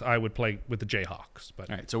case, I would play with the Jayhawks. But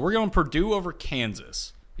all right, so we're going Purdue over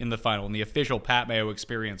Kansas in the final, in the official Pat Mayo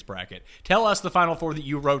Experience bracket. Tell us the Final Four that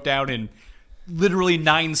you wrote down in literally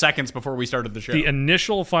 9 seconds before we started the show. The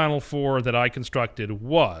initial Final Four that I constructed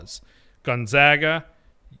was Gonzaga,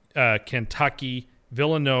 Kentucky,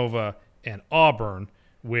 Villanova, and Auburn,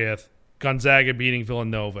 with Gonzaga beating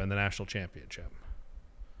Villanova in the national championship.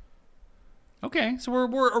 Okay, so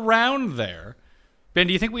we're around there. Ben,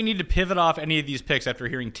 do you think we need to pivot off any of these picks after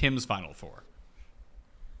hearing Tim's Final Four?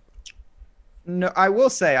 No, I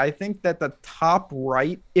will say, I think that the top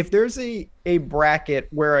right, if there's a bracket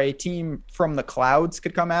where a team from the clouds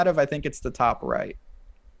could come out of, I think it's the top right.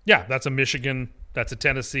 Yeah, that's a Michigan, that's a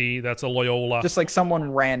Tennessee, that's a Loyola. Just like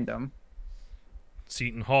someone random.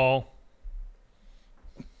 Seton Hall.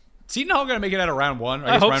 Seton Hall going to make it out of round one?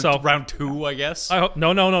 I hope so. Round two, I guess? I hope,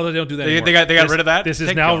 no, they don't do that anymore. They got rid of that? This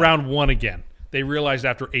is now round one again. They realized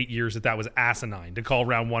after 8 years that was asinine to call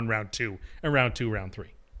round one round two, and round two round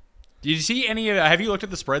three. Did you see any? Have you looked at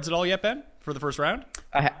the spreads at all yet, Ben, for the first round?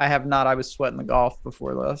 I have not. I was sweating the golf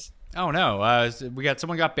before this. Oh no!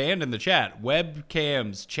 Someone got banned in the chat.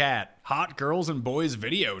 Webcams chat, hot girls and boys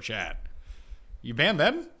video chat. You banned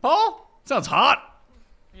them, Paul? Sounds hot.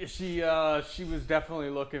 Yeah, she was definitely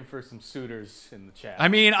looking for some suitors in the chat. I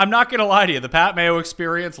mean, I'm not going to lie to you. The Pat Mayo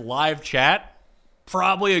Experience live chat,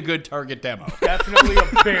 probably a good target demo. Definitely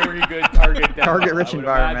a very good target demo. Target-rich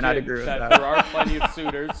environment, I'd agree with that. There are plenty of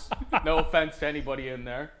suitors. No offense to anybody in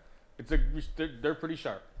there. They're pretty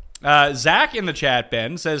sharp. Zach in the chat,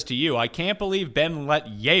 Ben, says to you, I can't believe Ben let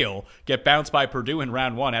Yale get bounced by Purdue in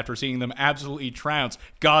round 1 after seeing them absolutely trounce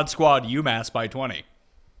God Squad UMass by 20.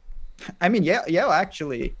 I mean, Yale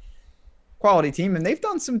actually quality team, and they've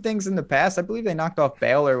done some things in the past. I believe they knocked off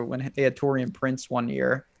Baylor when they had Taurean Prince one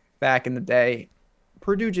year back in the day.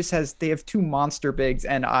 Purdue they have 2 monster bigs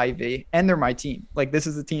and Ivy, and they're my team. Like, this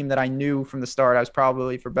is a team that I knew from the start I was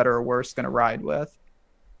probably, for better or worse, going to ride with.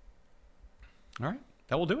 All right,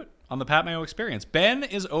 that will do it on the Pat Mayo Experience. Ben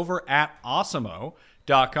is over at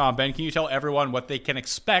Awesemo.com. Ben, can you tell everyone what they can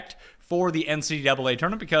expect for the NCAA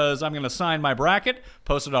tournament? Because I'm going to sign my bracket,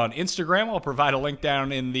 post it on Instagram. I'll provide a link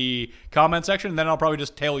down in the comment section, and then I'll probably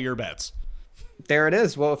just tail your bets. There it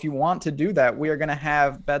is. Well, if you want to do that, we are going to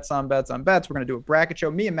have bets on bets on bets. We're going to do a bracket show.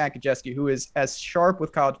 Me and Matt Kajeski, who is as sharp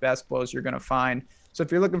with college basketball as you're going to find. So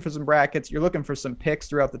if you're looking for some brackets, you're looking for some picks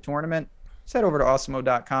throughout the tournament, just head over to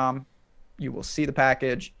Awesemo.com. You will see the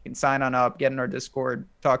package. You can sign on up, get in our Discord,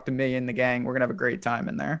 talk to me and the gang. We're going to have a great time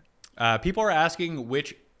in there. People are asking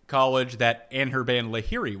which college that Anherban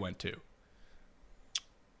Lahiri went to.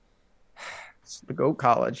 It's the GOAT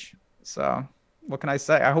college. So what can I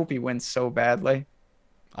say? I hope he wins so badly.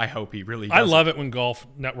 I hope he really does. I love it when Golf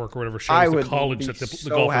Network or whatever shows the college that the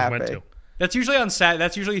golfers went to. That's usually on Sat.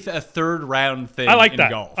 That's usually a third round thing. I like in that.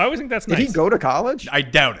 Golf. I always think that's nice. Did he go to college? I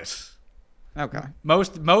doubt it. Okay.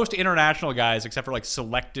 Most international guys, except for like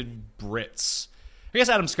selected Brits. I guess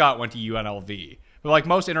Adam Scott went to UNLV. But like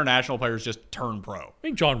most international players just turn pro. I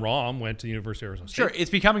think John Rahm went to the University of Arizona State. Sure,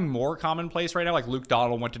 it's becoming more commonplace right now. Like Luke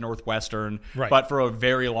Donald went to Northwestern, right. But for a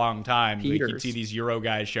very long time, like, Peters. you'd see these Euro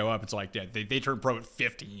guys show up. It's like they turn pro at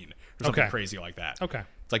 15 or something crazy like that. Okay.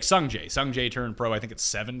 It's like Sung Jae. Sung Jae turned pro, I think, at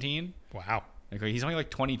 17. Wow. Like, he's only like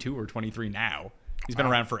 22 or 23 now. He's been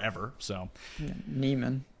around forever. So, Yeah,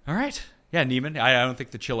 Neiman. All right. Yeah, Neiman. I don't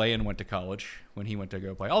think the Chilean went to college when he went to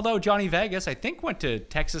go play. Although Johnny Vegas, I think, went to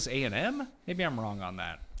Texas A&M. Maybe I'm wrong on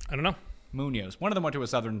that. I don't know. Munoz. One of them went to a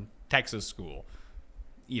Southern Texas school.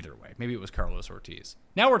 Either way. Maybe it was Carlos Ortiz.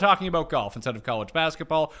 Now we're talking about golf instead of college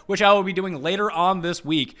basketball, which I will be doing later on this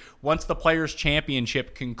week once the Players'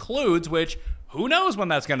 Championship concludes, which who knows when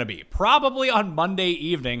that's going to be. Probably on Monday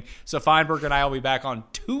evening. So Feinberg and I will be back on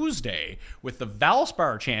Tuesday with the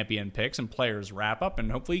Valspar Champion picks and Players wrap-up, and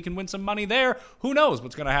hopefully you can win some money there. Who knows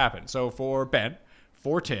what's going to happen. So for Ben,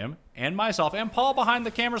 for Tim, and myself, and Paul behind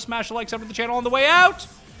the camera, smash the like, sub to the channel on the way out.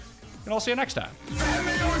 And I'll see you next time. Pat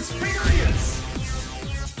Mayo Experience!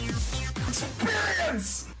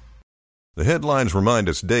 Experience! The headlines remind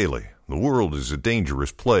us daily, the world is a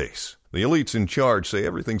dangerous place. The elites in charge say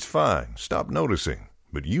everything's fine, stop noticing.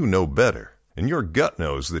 But you know better. And your gut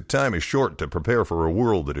knows that time is short to prepare for a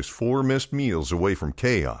world that is 4 missed meals away from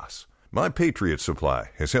chaos. My Patriot Supply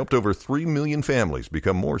has helped over 3 million families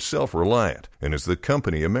become more self-reliant and is the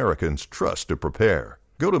company Americans trust to prepare.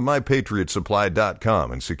 Go to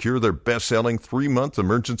MyPatriotSupply.com and secure their best-selling 3-month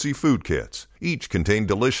emergency food kits. Each contain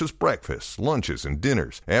delicious breakfasts, lunches, and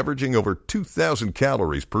dinners, averaging over 2,000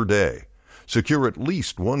 calories per day. Secure at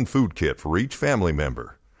least 1 food kit for each family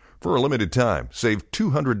member. For a limited time, save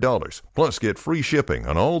 $200, plus get free shipping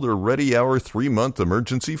on all their Ready Hour 3-month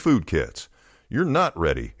emergency food kits. You're not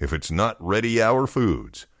ready if it's not Ready Hour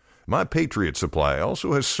Foods. My Patriot Supply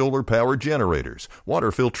also has solar power generators,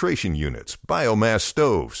 water filtration units, biomass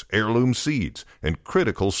stoves, heirloom seeds, and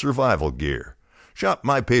critical survival gear. Shop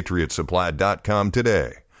MyPatriotSupply.com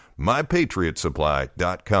today.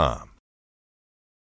 MyPatriotSupply.com.